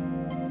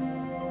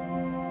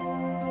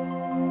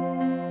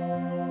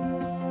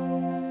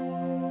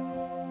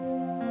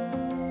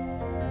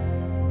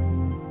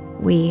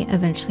 We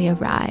eventually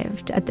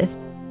arrived at this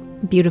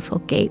beautiful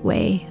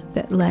gateway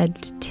that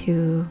led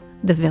to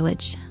the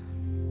village.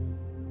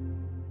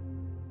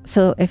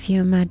 So if you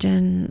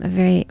imagine a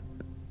very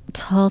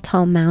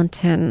tall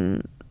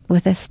mountain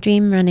with a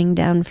stream running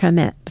down from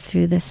it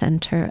through the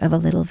center of a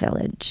little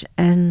village,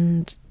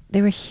 and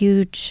there were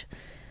huge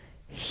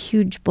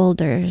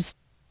boulders.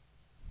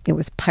 It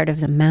was part of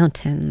the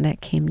mountain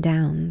that came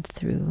down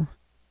through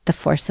the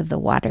force of the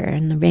water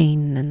and the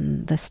rain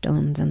and the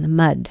stones and the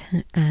mud,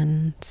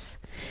 and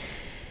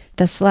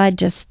the slide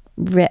just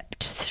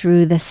ripped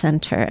through the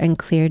center and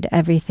cleared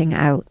everything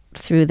out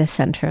through the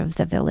center of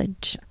the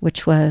village,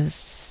 which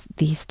was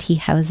these tea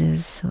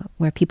houses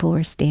where people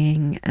were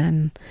staying,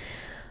 and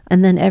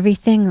then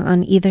everything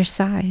on either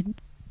side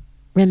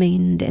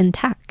remained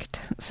intact.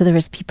 So there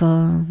was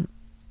people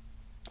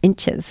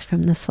inches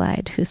from the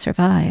slide who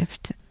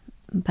survived.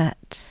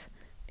 But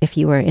if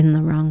you were in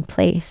the wrong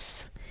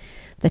place,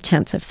 the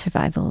chance of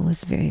survival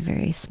was very,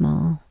 very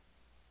small.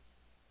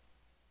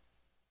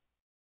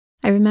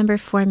 I remember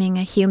forming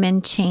a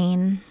human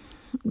chain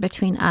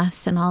between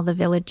us and all the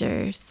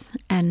villagers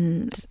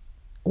and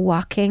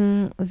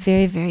walking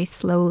very, very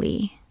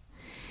slowly.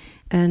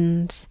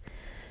 And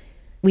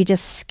we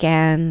just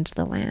scanned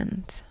the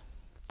land.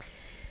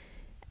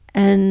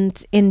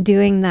 And in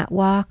doing that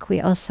walk, we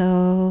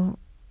also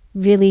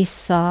really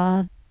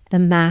saw the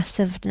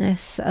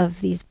massiveness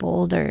of these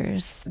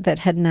boulders that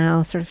had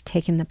now sort of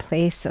taken the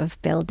place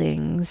of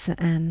buildings.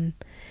 And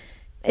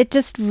it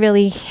just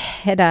really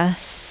hit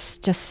us,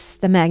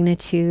 just the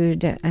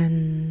magnitude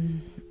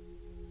and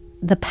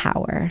the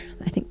power,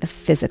 I think the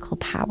physical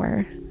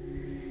power.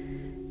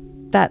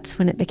 That's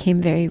when it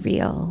became very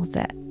real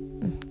that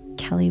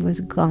Kelly was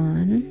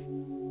gone.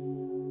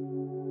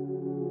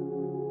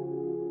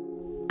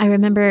 I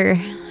remember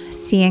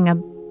seeing a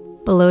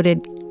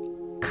bloated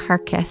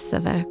carcass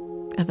of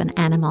an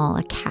animal,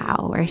 a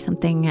cow or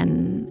something,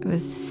 and it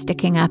was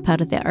sticking up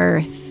out of the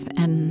earth.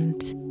 And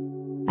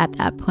at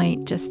that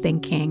point, just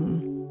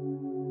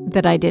thinking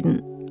that I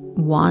didn't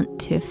want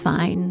to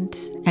find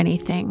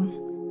anything.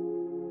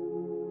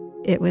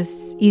 It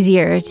was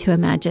easier to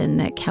imagine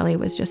that Kelly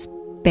was just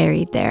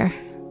buried there.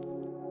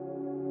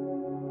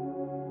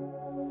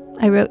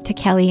 I wrote to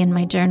Kelly in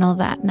my journal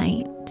that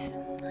night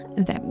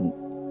that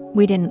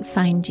we didn't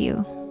find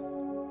you,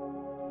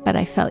 but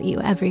I felt you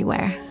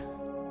everywhere.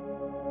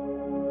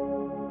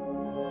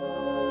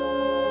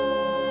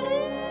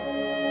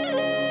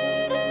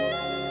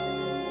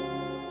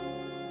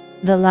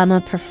 The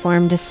Lama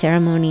performed a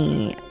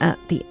ceremony at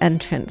the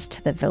entrance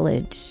to the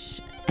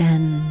village,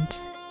 and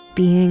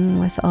being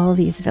with all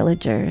these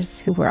villagers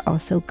who were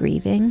also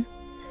grieving,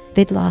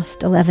 they'd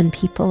lost 11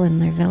 people in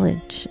their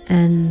village,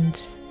 and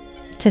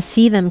to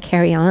see them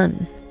carry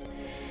on,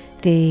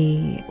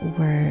 they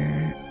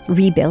were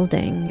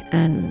rebuilding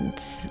and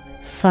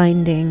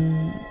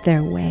finding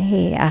their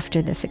way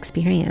after this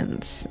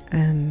experience.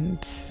 And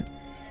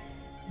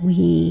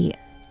we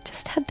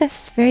just had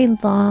this very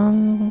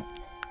long,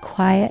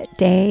 quiet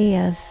day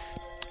of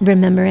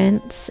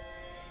remembrance,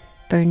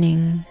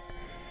 burning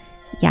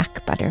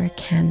yak butter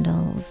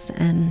candles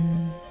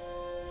and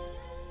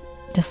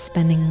just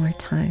spending more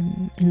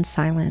time in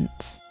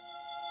silence.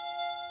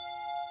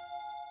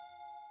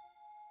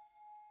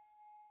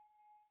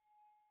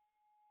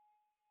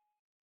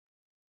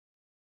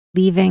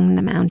 Leaving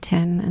the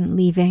mountain and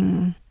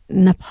leaving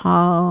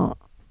Nepal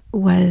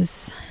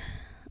was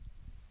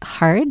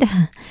hard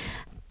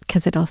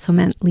because it also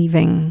meant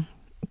leaving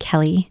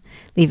Kelly,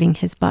 leaving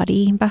his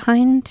body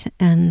behind,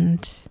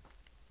 and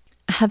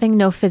having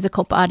no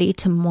physical body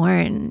to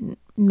mourn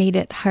made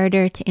it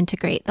harder to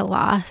integrate the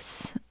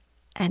loss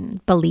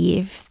and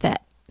believe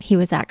that he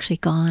was actually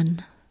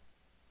gone.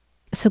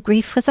 So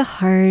grief was a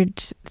hard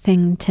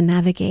thing to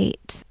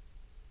navigate.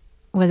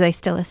 Was I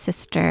still a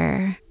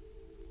sister?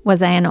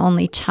 Was I an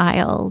only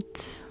child?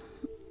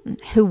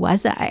 Who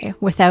was I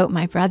without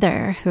my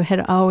brother, who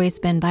had always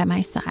been by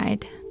my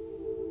side?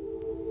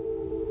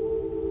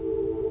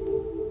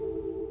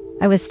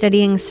 I was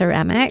studying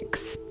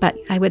ceramics, but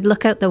I would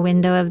look out the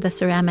window of the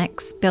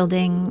ceramics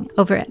building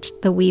over at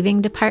the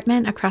weaving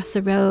department across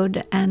the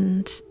road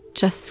and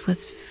just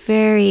was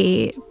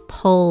very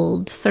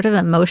pulled, sort of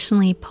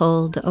emotionally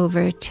pulled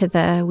over to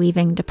the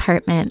weaving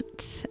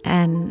department.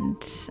 And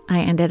I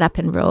ended up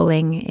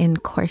enrolling in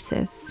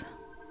courses.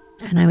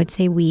 And I would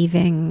say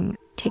weaving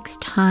takes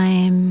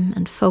time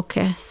and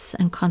focus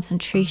and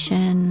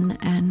concentration,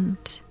 and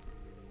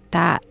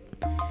that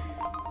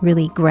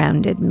really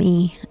grounded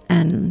me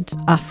and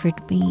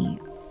offered me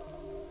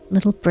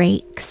little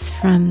breaks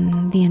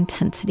from the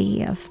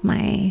intensity of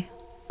my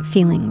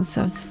feelings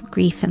of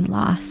grief and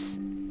loss,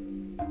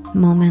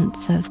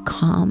 moments of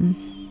calm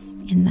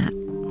in that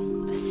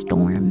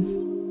storm.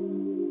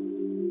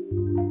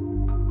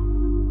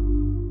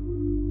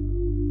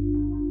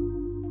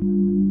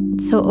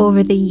 So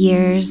over the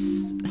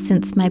years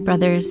since my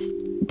brother's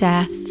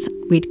death,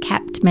 we'd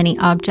kept many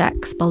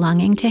objects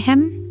belonging to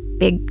him.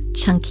 Big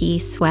chunky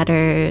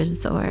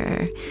sweaters,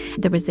 or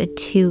there was a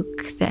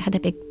toque that had a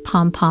big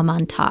pom-pom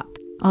on top.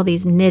 All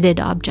these knitted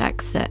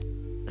objects that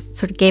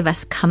sort of gave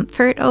us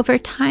comfort over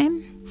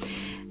time.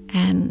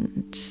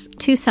 And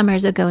 2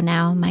 summers ago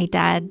now, my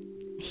dad,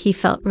 he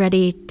felt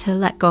ready to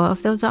let go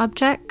of those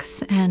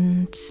objects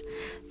and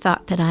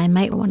thought that I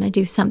might want to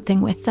do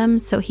something with them.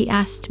 So he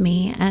asked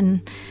me,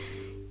 and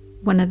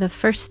one of the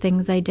first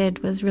things I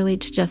did was really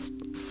to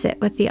just sit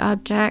with the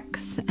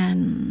objects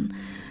and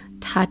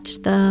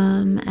touch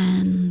them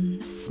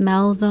and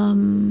smell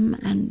them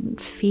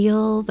and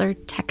feel their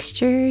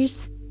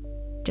textures.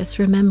 Just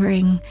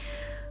remembering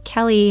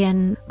Kelly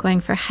and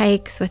going for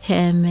hikes with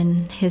him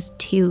and his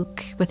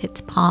toque with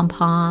its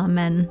pom-pom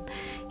and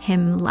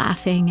him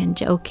laughing and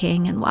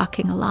joking and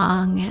walking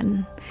along.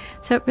 And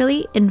so it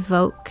really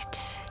invoked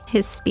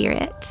his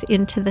spirit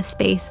into the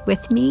space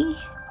with me.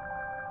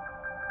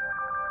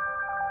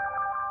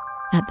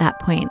 At that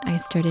point, I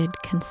started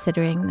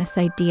considering this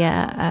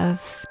idea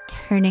of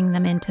turning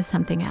them into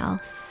something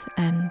else.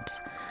 And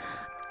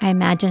I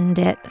imagined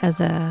it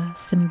as a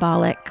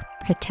symbolic,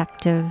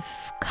 protective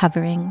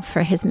covering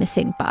for his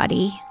missing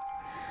body.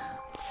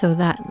 So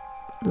that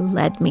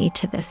led me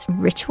to this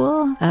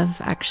ritual of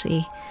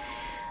actually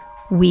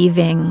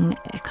weaving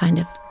a kind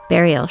of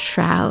burial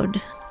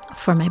shroud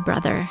for my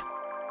brother.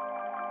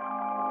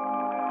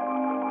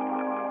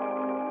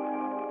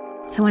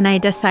 So when I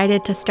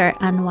decided to start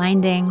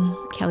unwinding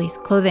Kelly's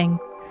clothing,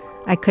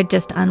 I could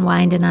just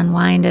unwind,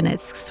 and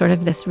it's sort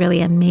of this really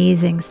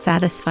amazing,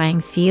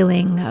 satisfying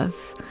feeling of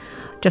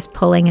just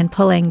pulling and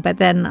pulling. But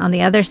then on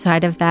the other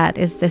side of that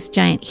is this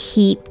giant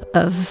heap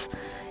of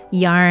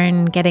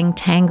yarn getting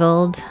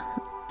tangled.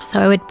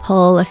 So I would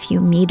pull a few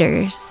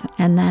meters,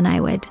 and then I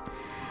would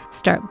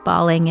start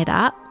balling it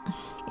up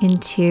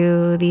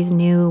into these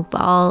new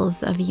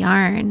balls of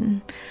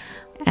yarn.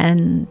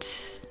 And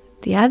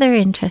the other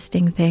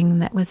interesting thing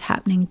that was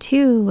happening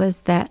too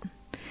was that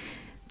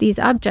these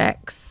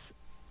objects,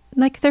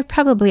 like, they're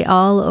probably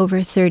all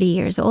over 30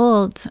 years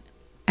old.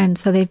 And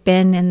so they've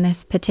been in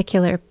this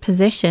particular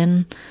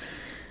position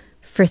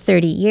for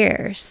 30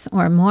 years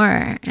or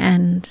more.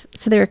 And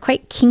so they were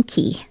quite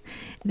kinky.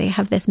 They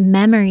have this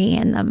memory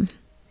in them.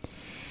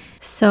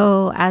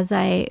 So as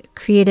I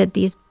created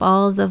these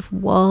balls of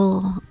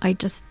wool, I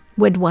just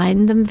would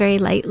wind them very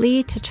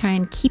lightly to try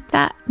and keep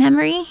that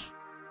memory,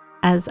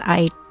 as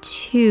I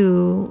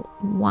too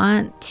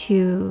want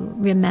to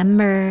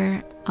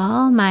remember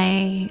all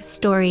my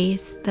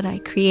stories that I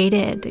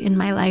created in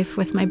my life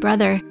with my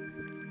brother.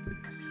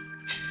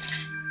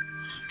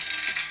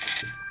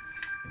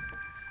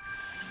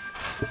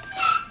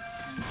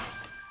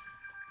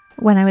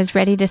 When I was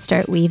ready to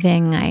start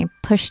weaving, I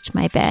pushed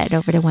my bed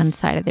over to one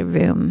side of the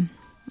room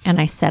and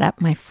I set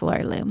up my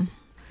floor loom.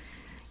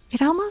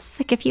 It almost,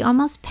 like, if you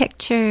almost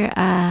picture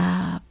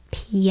a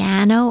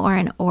piano or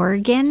an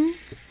organ.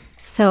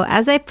 So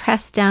as I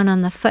press down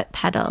on the foot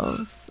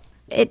pedals,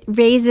 it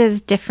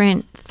raises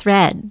different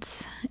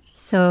threads.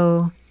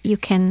 So you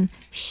can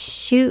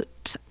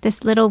shoot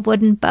this little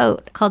wooden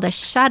boat called a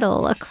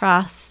shuttle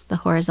across the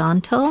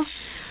horizontal,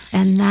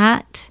 and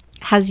that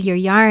has your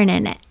yarn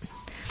in it.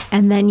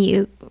 And then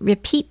you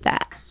repeat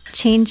that,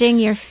 changing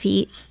your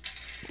feet.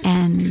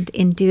 And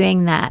in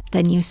doing that,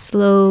 then you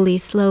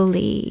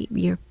slowly,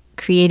 you're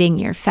creating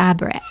your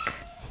fabric.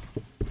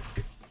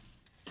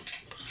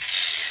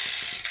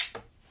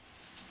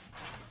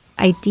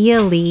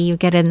 Ideally, you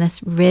get in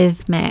this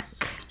rhythmic,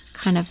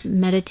 kind of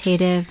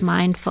meditative,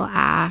 mindful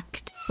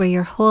act where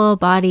your whole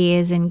body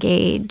is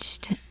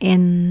engaged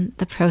in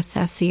the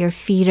process. So your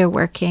feet are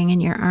working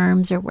and your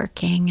arms are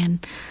working,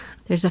 and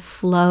there's a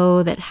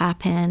flow that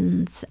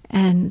happens.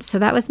 And so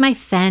that was my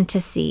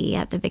fantasy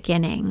at the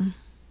beginning.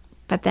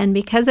 But then,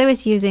 because I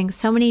was using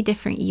so many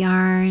different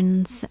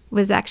yarns, it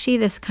was actually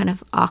this kind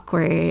of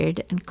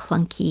awkward and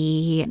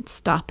clunky and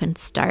stop and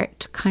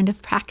start kind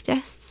of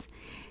practice.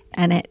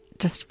 And it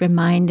just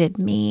reminded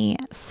me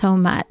so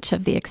much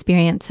of the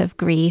experience of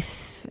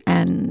grief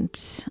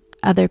and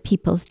other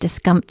people's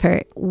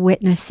discomfort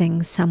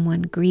witnessing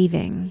someone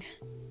grieving.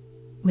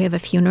 We have a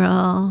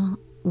funeral,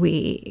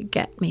 we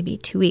get maybe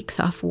 2 weeks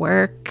off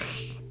work,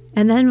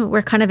 and then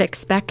we're kind of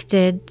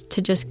expected to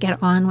just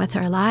get on with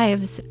our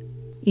lives,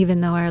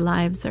 even though our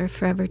lives are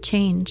forever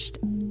changed.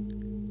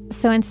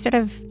 So instead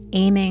of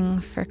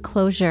aiming for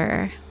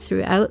closure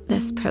throughout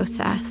this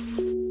process,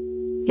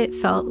 it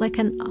felt like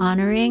an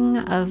honoring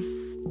of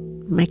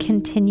my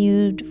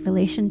continued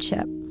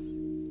relationship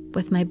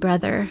with my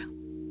brother.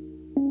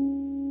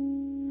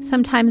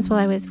 Sometimes while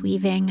I was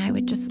weaving, I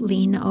would just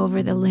lean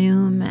over the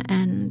loom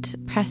and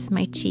press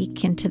my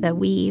cheek into the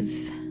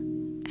weave,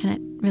 and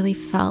it really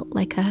felt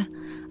like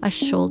a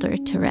shoulder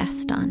to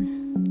rest on.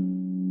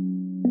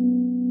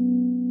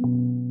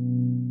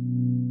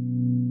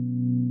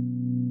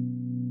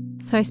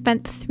 So I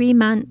spent 3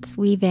 months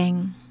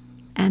weaving,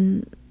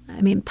 and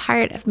I mean,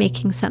 part of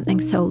making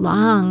something so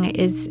long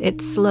is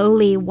it's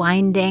slowly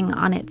winding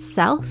on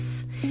itself.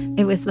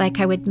 It was like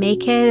I would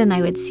make it and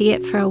I would see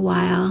it for a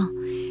while,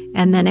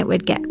 and then it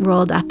would get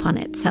rolled up on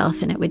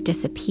itself and it would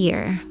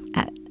disappear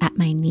at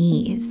my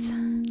knees.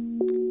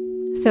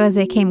 So as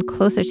I came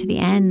closer to the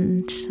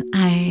end,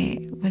 I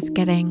was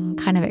getting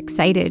kind of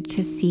excited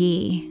to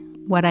see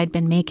what I'd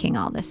been making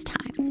all this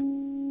time.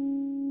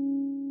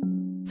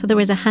 So there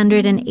was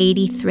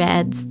 180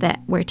 threads that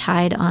were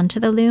tied onto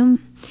the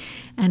loom.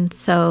 And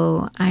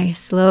so I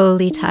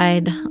slowly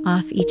tied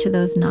off each of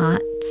those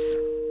knots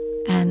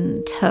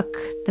and took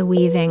the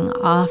weaving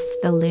off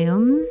the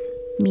loom,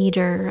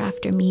 meter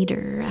after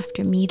meter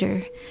after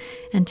meter,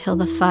 until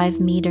the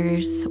 5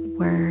 meters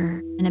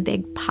were in a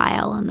big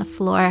pile on the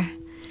floor.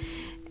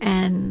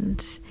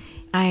 And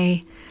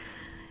I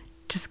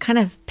just kind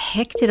of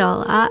picked it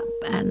all up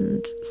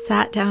and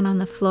sat down on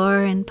the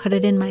floor and put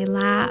it in my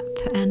lap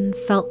and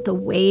felt the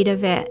weight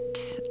of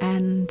it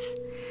and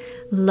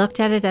looked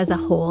at it as a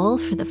whole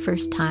for the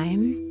first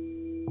time.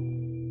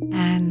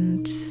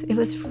 And it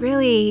was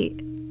really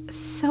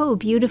so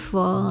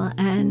beautiful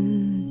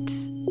and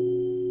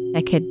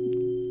I could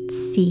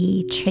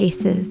see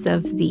traces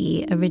of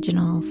the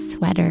original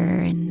sweater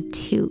and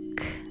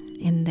toque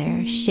in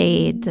their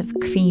shades of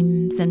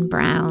creams and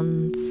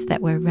browns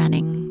that were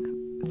running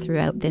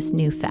throughout this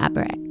new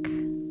fabric.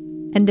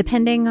 And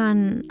depending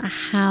on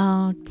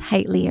how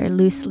tightly or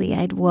loosely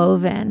I'd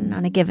woven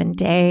on a given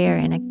day or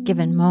in a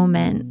given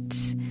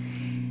moment,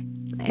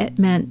 it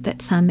meant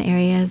that some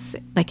areas,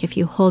 like if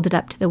you hold it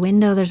up to the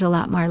window, there's a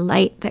lot more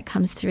light that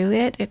comes through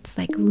it. It's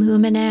like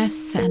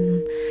luminous,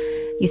 and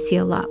you see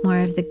a lot more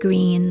of the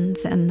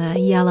greens and the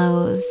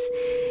yellows.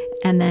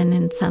 And then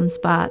in some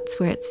spots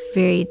where it's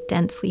very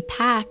densely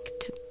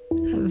packed,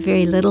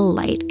 very little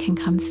light can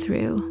come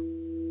through.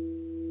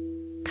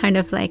 Kind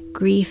of like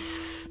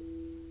grief.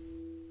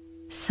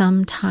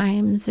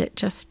 Sometimes it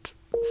just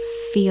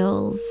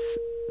feels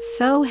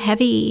so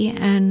heavy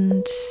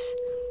and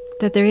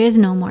that there is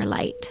no more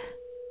light.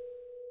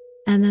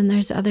 And then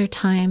there's other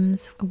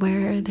times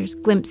where there's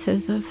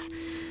glimpses of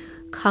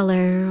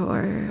color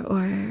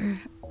or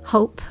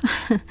hope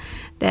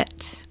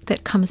that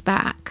comes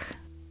back.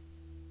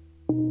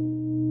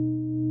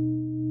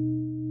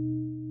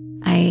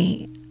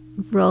 I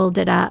rolled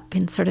it up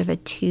in sort of a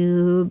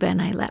tube,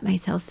 and I let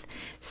myself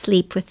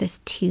sleep with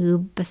this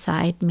tube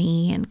beside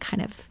me and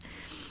kind of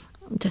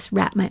just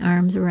wrap my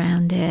arms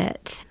around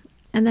it.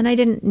 And then I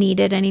didn't need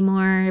it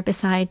anymore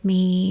beside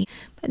me.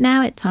 But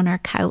now it's on our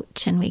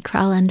couch, and we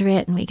crawl under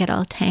it, and we get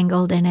all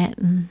tangled in it.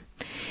 And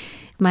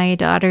my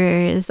daughter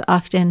is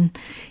often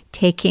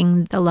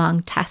taking the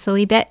long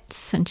tassel-y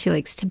bits, and she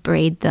likes to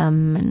braid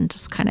them and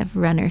just kind of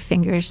run her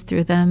fingers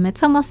through them.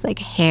 It's almost like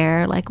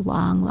hair, like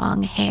long,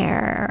 long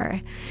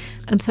hair.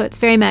 And so it's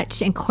very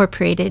much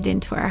incorporated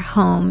into our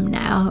home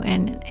now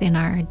and in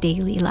our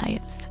daily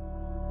lives.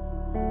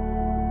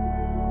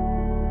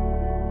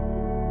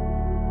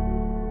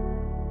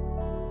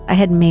 I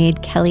had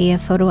made Kelly a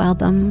photo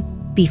album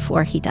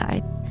before he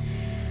died.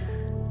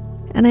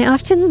 And I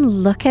often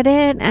look at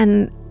it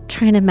and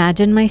try and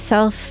imagine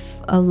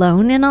myself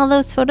alone in all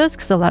those photos,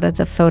 because a lot of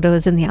the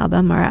photos in the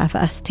album are of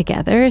us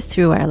together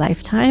through our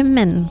lifetime.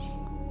 And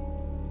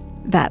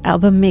that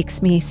album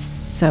makes me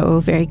so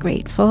very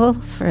grateful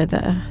for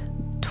the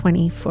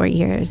 24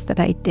 years that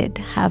I did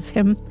have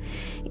him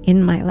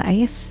in my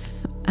life.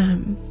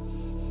 And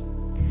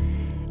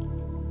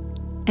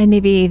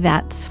maybe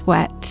that's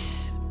what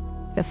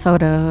the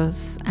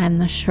photos and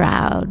the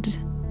shroud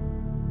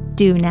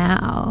do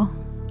now,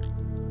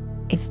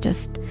 is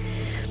just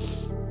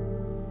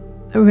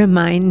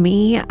remind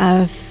me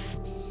of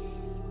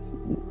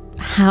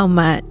how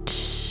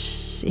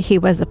much he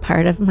was a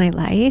part of my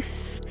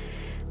life,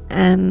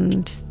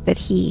 and that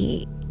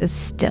he is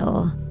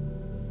still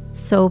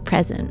so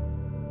present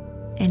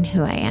in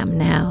who I am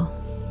now.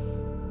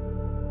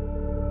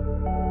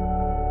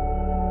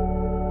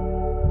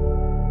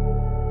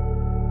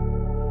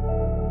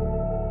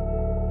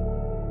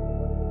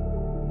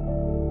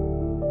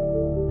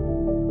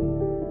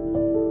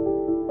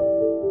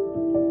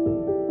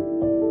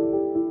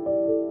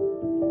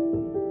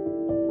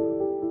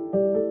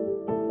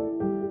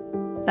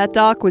 That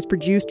doc was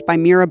produced by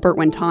Mira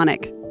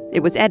Burtwin-Tonic.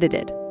 It was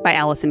edited by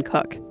Allison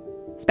Cook.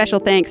 Special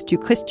thanks to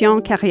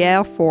Christian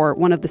Carrière for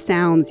one of the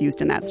sounds used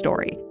in that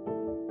story.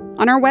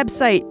 On our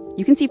website,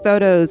 you can see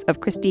photos of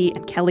Christy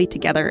and Kelly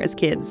together as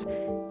kids,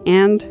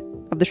 and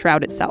of the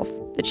shroud itself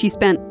that she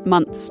spent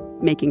months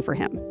making for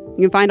him.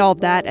 You can find all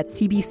of that at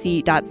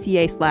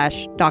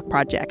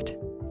cbc.ca/docproject.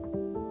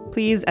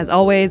 Please, as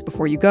always,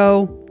 before you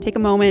go, take a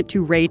moment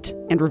to rate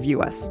and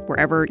review us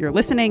wherever you're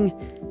listening,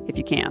 if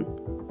you can.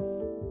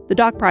 The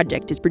Doc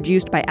Project is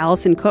produced by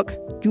Allison Cook,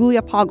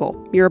 Julia Poggle,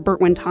 Mira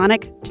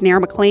Burtwin-Tonic, Tanera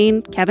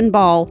McLean, Kevin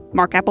Ball,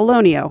 Mark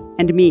Apollonio,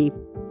 and me.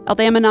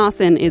 Althea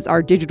Manasan is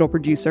our digital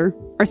producer.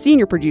 Our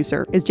senior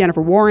producer is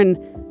Jennifer Warren,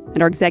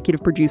 and our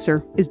executive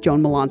producer is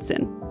Joan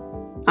Melanson.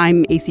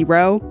 I'm AC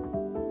Rowe.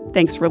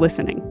 Thanks for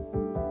listening.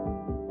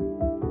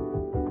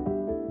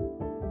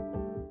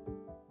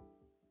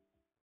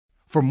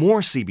 For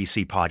more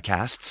CBC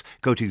podcasts,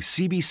 go to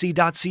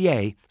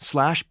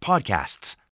cbc.ca/podcasts.